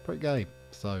was a separate game.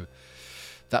 So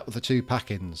that were the two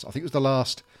pack-ins. I think it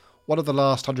was one of the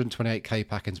last 128k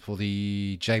pack-ins before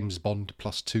the James Bond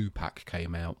Plus 2 pack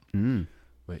came out,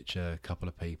 which a couple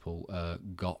of people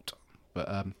got.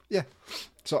 But yeah,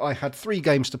 so I had 3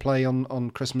 games to play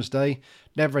on Christmas Day.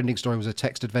 Never Ending Story was a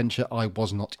text adventure. I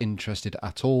was not interested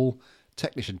at all.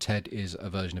 Technician Ted is a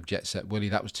version of Jet Set Willy.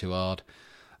 That was too hard.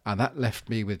 And that left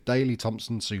me with Daley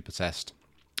Thompson Super Test,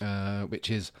 which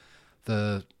is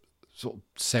the sort of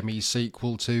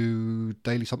semi-sequel to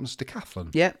Daley Thompson's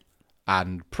Decathlon. Yeah.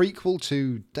 And prequel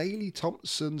to Daley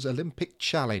Thompson's Olympic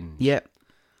Challenge. Yeah.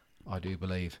 I do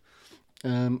believe.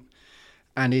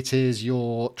 And it is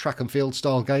your track and field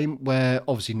style game where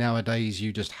obviously nowadays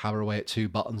you just hammer away at 2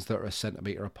 buttons that are a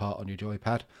centimetre apart on your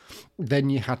joypad. Then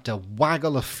you had to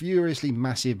waggle a furiously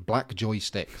massive black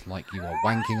joystick like you were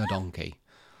wanking a donkey.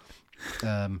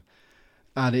 And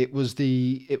it was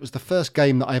the first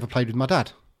game that I ever played with my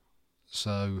dad.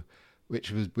 So,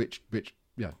 which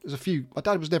there's a few. My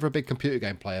dad was never a big computer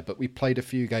game player, but we played a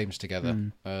few games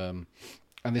together. And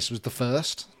this was the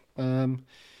first.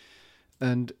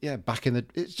 And yeah,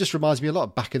 it just reminds me a lot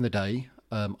of back in the day.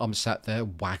 I'm sat there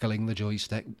waggling the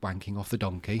joystick, wanking off the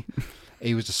donkey.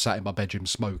 He was just sat in my bedroom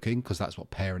smoking, because that's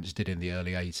what parents did in the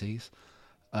early 80s.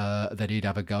 Then he'd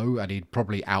have a go, and he'd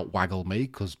probably outwaggle me,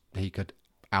 because he could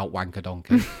outwank a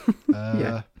donkey.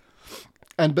 Yeah.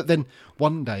 But then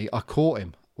one day I caught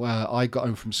him. Where I got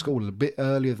home from school a bit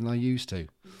earlier than I used to.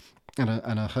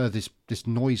 And I heard this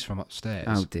noise from upstairs.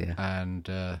 Oh, dear. And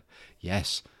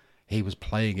yes, he was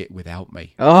playing it without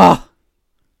me. Oh,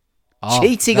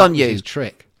 cheating on you. That was his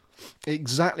trick.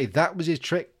 Exactly, that was his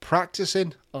trick.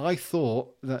 Practicing. I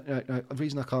thought that the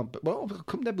reason I can't... Well,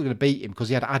 I'm never going to beat him because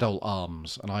he had adult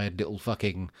arms and I had little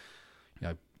fucking,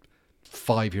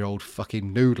 5-year-old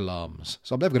fucking noodle arms.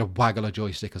 So I'm never going to waggle a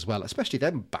joystick as well, especially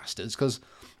them bastards, because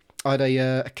I had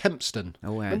a Kempston.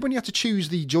 Oh, yeah. And when you had to choose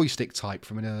the joystick type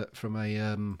from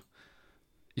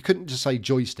you couldn't just say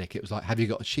joystick. It was like, have you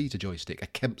got a cheetah joystick, a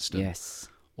Kempston? Yes.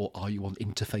 Or are you on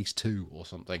interface 2 or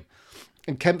something?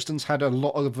 And Kempston's had a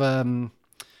lot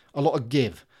of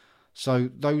give. So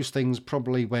those things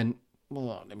probably went,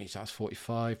 well, let me say that's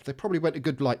 45. They probably went a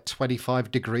good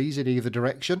 25 degrees in either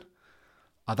direction.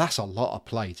 That's a lot of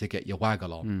play to get your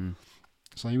waggle on.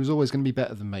 So he was always going to be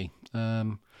better than me.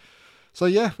 So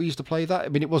yeah, we used to play that. I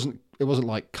mean, it wasn't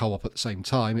like co-op at the same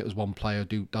time. It was one player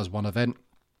does one event,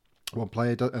 one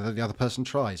player does, and then the other person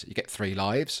tries. You get 3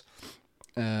 lives,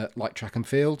 like track and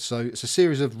field. So it's a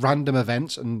series of random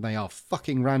events, and they are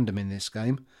fucking random in this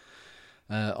game.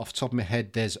 Off the top of my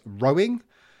head, there's rowing.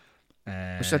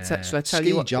 Shall I tell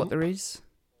you what there is?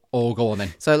 Oh, go on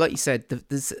then. So, like you said, the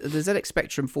ZX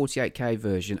Spectrum 48K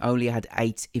version only had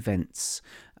 8 events.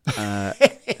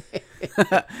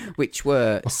 Which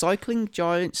were cycling,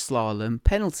 giant slalom,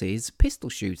 penalties, pistol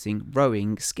shooting,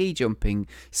 rowing, ski jumping,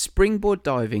 springboard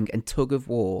diving, and tug of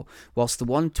war, whilst the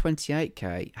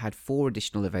 128k had 4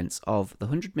 additional events of the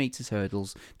 100 metres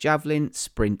hurdles, javelin,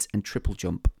 sprint, and triple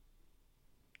jump.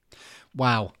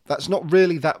 Wow, that's not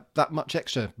really that much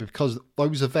extra, because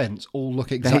those events all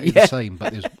look exactly the same,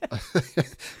 but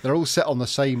they're all set on the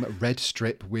same red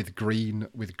strip with green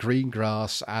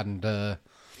grass and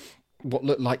what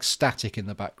looked like static in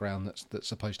the background that's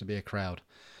supposed to be a crowd.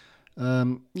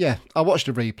 Yeah, I watched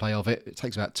a replay of it. It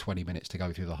takes about 20 minutes to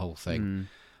go through the whole thing.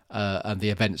 And the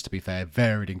events, to be fair,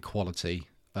 varied in quality.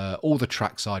 All the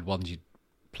trackside ones you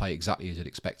play exactly as you'd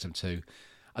expect them to.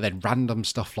 And then random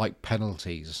stuff like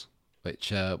penalties,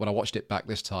 which when I watched it back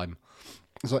this time,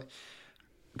 it's like,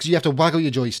 because you have to waggle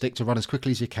your joystick to run as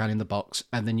quickly as you can in the box,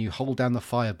 and then you hold down the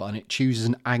fire button. It chooses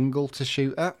an angle to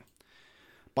shoot at.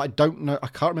 But I don't know, I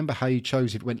can't remember how you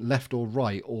chose, if it went left or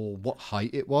right, or what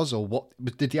height it was, or what,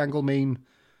 did the angle mean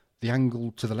the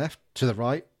angle to the left, to the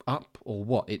right, up, or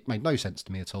what? It made no sense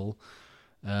to me at all.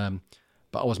 But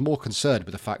I was more concerned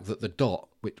with the fact that the dot,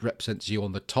 which represents you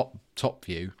on the top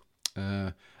view,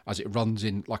 as it runs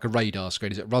in, like a radar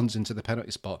screen, as it runs into the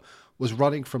penalty spot, was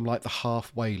running from like the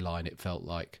halfway line, it felt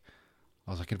like.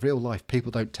 I was like, in real life,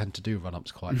 people don't tend to do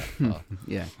run-ups quite that far.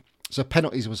 Yeah. So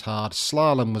penalties was hard.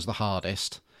 Slalom was the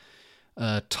hardest.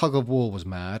 Tug of war was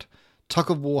mad. Tug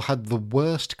of war had the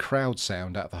worst crowd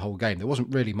sound out of the whole game. There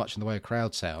wasn't really much in the way of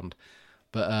crowd sound,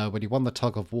 but when he won the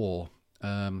tug of war,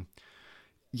 I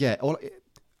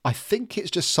think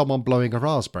it's just someone blowing a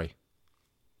raspberry.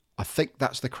 I think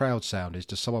that's the crowd sound, is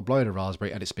just someone blowing a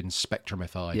raspberry and it's been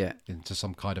spectrumified into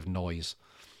some kind of noise.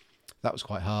 That was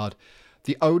quite hard.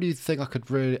 The only thing I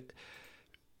could really...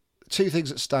 Two things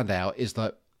that stand out is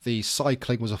that the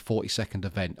cycling was a 40-second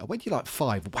event. And when you're like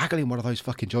 5, waggling one of those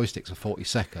fucking joysticks for 40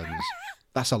 seconds,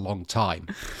 that's a long time.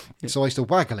 Yeah. So I used to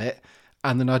waggle it,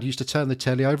 and then I'd used to turn the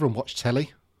telly over and watch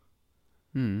telly.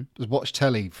 Just watch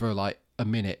telly for like a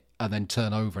minute, and then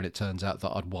turn over, and it turns out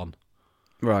that I'd won.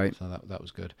 Right. So that was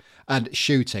good. And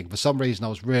shooting. For some reason, I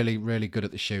was really, really good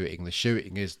at the shooting. The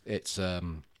shooting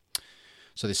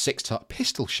so there's 6-target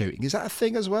pistol shooting. Is that a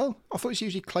thing as well? I thought it's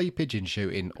usually clay pigeon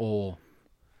shooting, or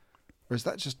is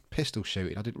that just pistol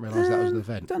shooting? I didn't realise that was an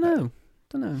event. Don't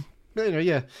know. But anyway,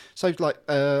 yeah. So like,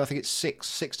 I think it's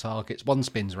six targets. One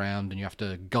spins round, and you have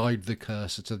to guide the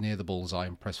cursor to near the bullseye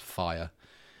and press fire,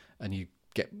 and you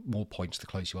get more points the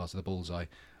closer you are to the bullseye.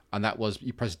 And that was,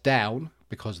 you press down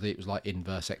because it was like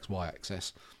inverse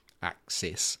XY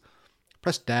axis.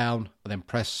 Press down and then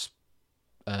press.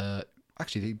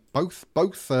 Actually, both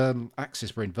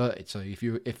axes were inverted. So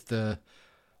if the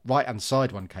right hand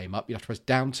side one came up, you'd have to press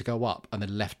down to go up and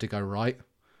then left to go right,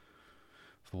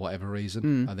 for whatever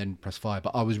reason, and then press fire.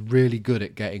 But I was really good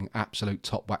at getting absolute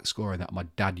top whack scoring that. My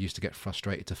dad used to get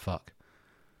frustrated to fuck,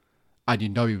 and you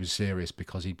know he was serious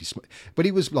because he'd be. But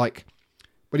he was like,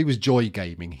 when he was joy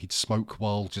gaming, he'd smoke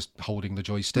while just holding the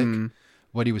joystick.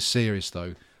 When he was serious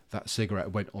though, that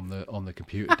cigarette went on the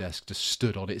computer desk, just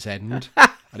stood on its end,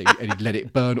 and he'd let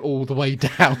it burn all the way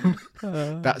down.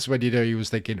 That's when you know he was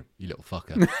thinking, "You little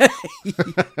fucker."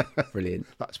 Brilliant.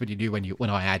 That's when you knew when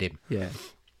I had him. Yeah.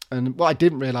 And what I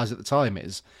didn't realise at the time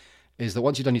is that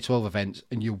once you've done your 12 events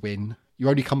and you win, you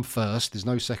only come first. There's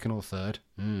no second or third.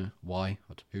 Why?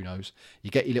 Who knows?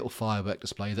 You get your little firework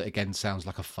display that again sounds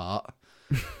like a fart.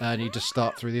 And you just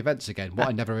start through the events again. What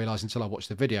I never realised until I watched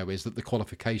the video is that the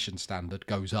qualification standard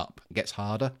goes up, it gets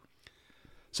harder.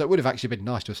 So it would have actually been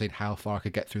nice to have seen how far I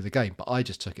could get through the game, but I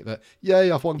just took it that,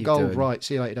 yay, I've won gold, right,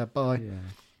 see you later, Dad, bye. Yeah.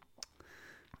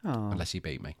 Unless he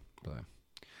beat me.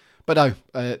 But no,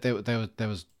 there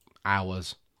was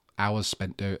hours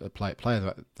spent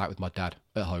playing that with my dad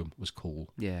at home. Was cool.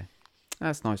 Yeah,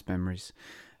 that's nice memories.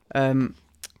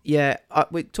 Yeah,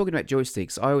 we're talking about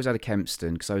joysticks. I always had a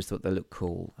Kempston because I always thought they looked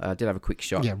cool. I did have a quick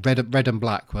shot. Yeah, red and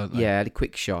black, weren't they? Yeah, I had a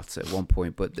quick shot at one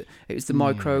point, but it was the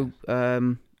micro.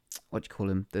 What do you call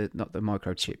them? Not the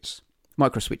micro chips,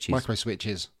 micro switches. Micro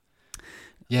switches.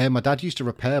 Yeah, my dad used to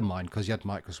repair mine because he had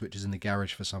micro switches in the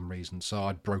garage for some reason. So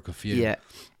I'd broke a few. Yeah,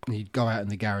 and he'd go out in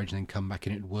the garage and then come back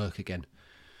and it'd work again.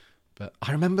 But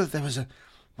I remember there was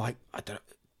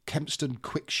Kempston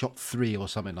Quick Shot 3 or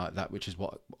something like that, which is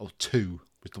or 2.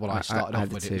 Was the one I started off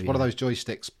with. It was one of those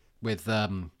joysticks with it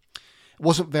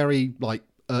wasn't very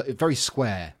very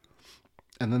square,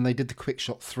 and then they did the Quick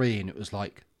Shot 3 and it was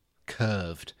like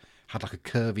curved, had like a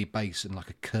curvy base and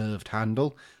like a curved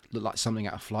handle, looked like something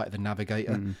out of Flight of the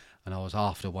Navigator. And I was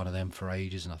after one of them for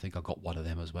ages, and I think I got one of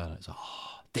them as well. And it's like,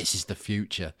 this is the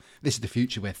future. This is the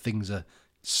future where things are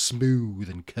smooth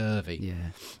and curvy,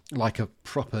 like a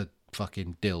proper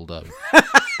fucking dildo.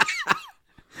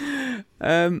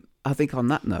 I think on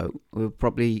that note, we'll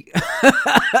probably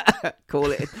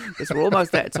call it. We're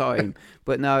almost out of time.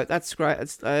 But no, that's great.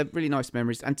 It's really nice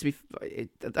memories. And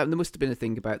there must have been a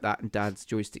thing about that and Dad's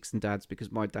joysticks and Dad's,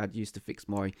 because my dad used to fix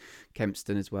my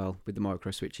Kempston as well with the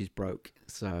micro switches broke.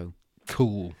 So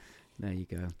cool. There you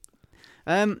go.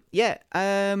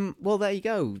 Well, there you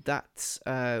go. That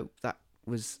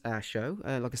was our show.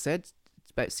 Like I said, it's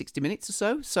about 60 minutes or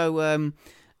so. So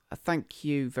thank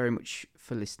you very much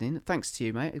for listening. Thanks to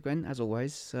you, mate, again, as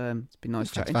always. It's been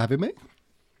nice chatting. Thanks for having me.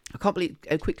 I can't believe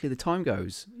how quickly the time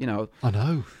goes. You know, I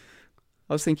know.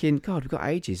 I was thinking, God, we've got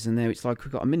ages, and now it's like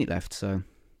we've got a minute left. So,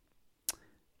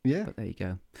 yeah. But there you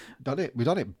go. We've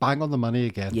done it bang on the money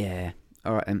again. Yeah.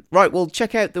 All right, then. Right, well,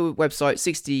 check out the website,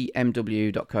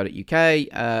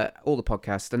 60mw.co.uk, all the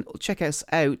podcasts, and check us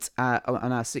out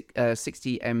on our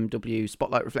 60mw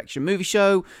Spotlight Reflection movie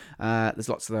show. There's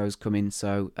lots of those coming,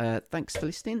 so thanks for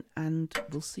listening, and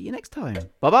we'll see you next time.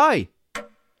 Bye-bye.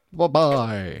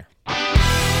 Bye-bye.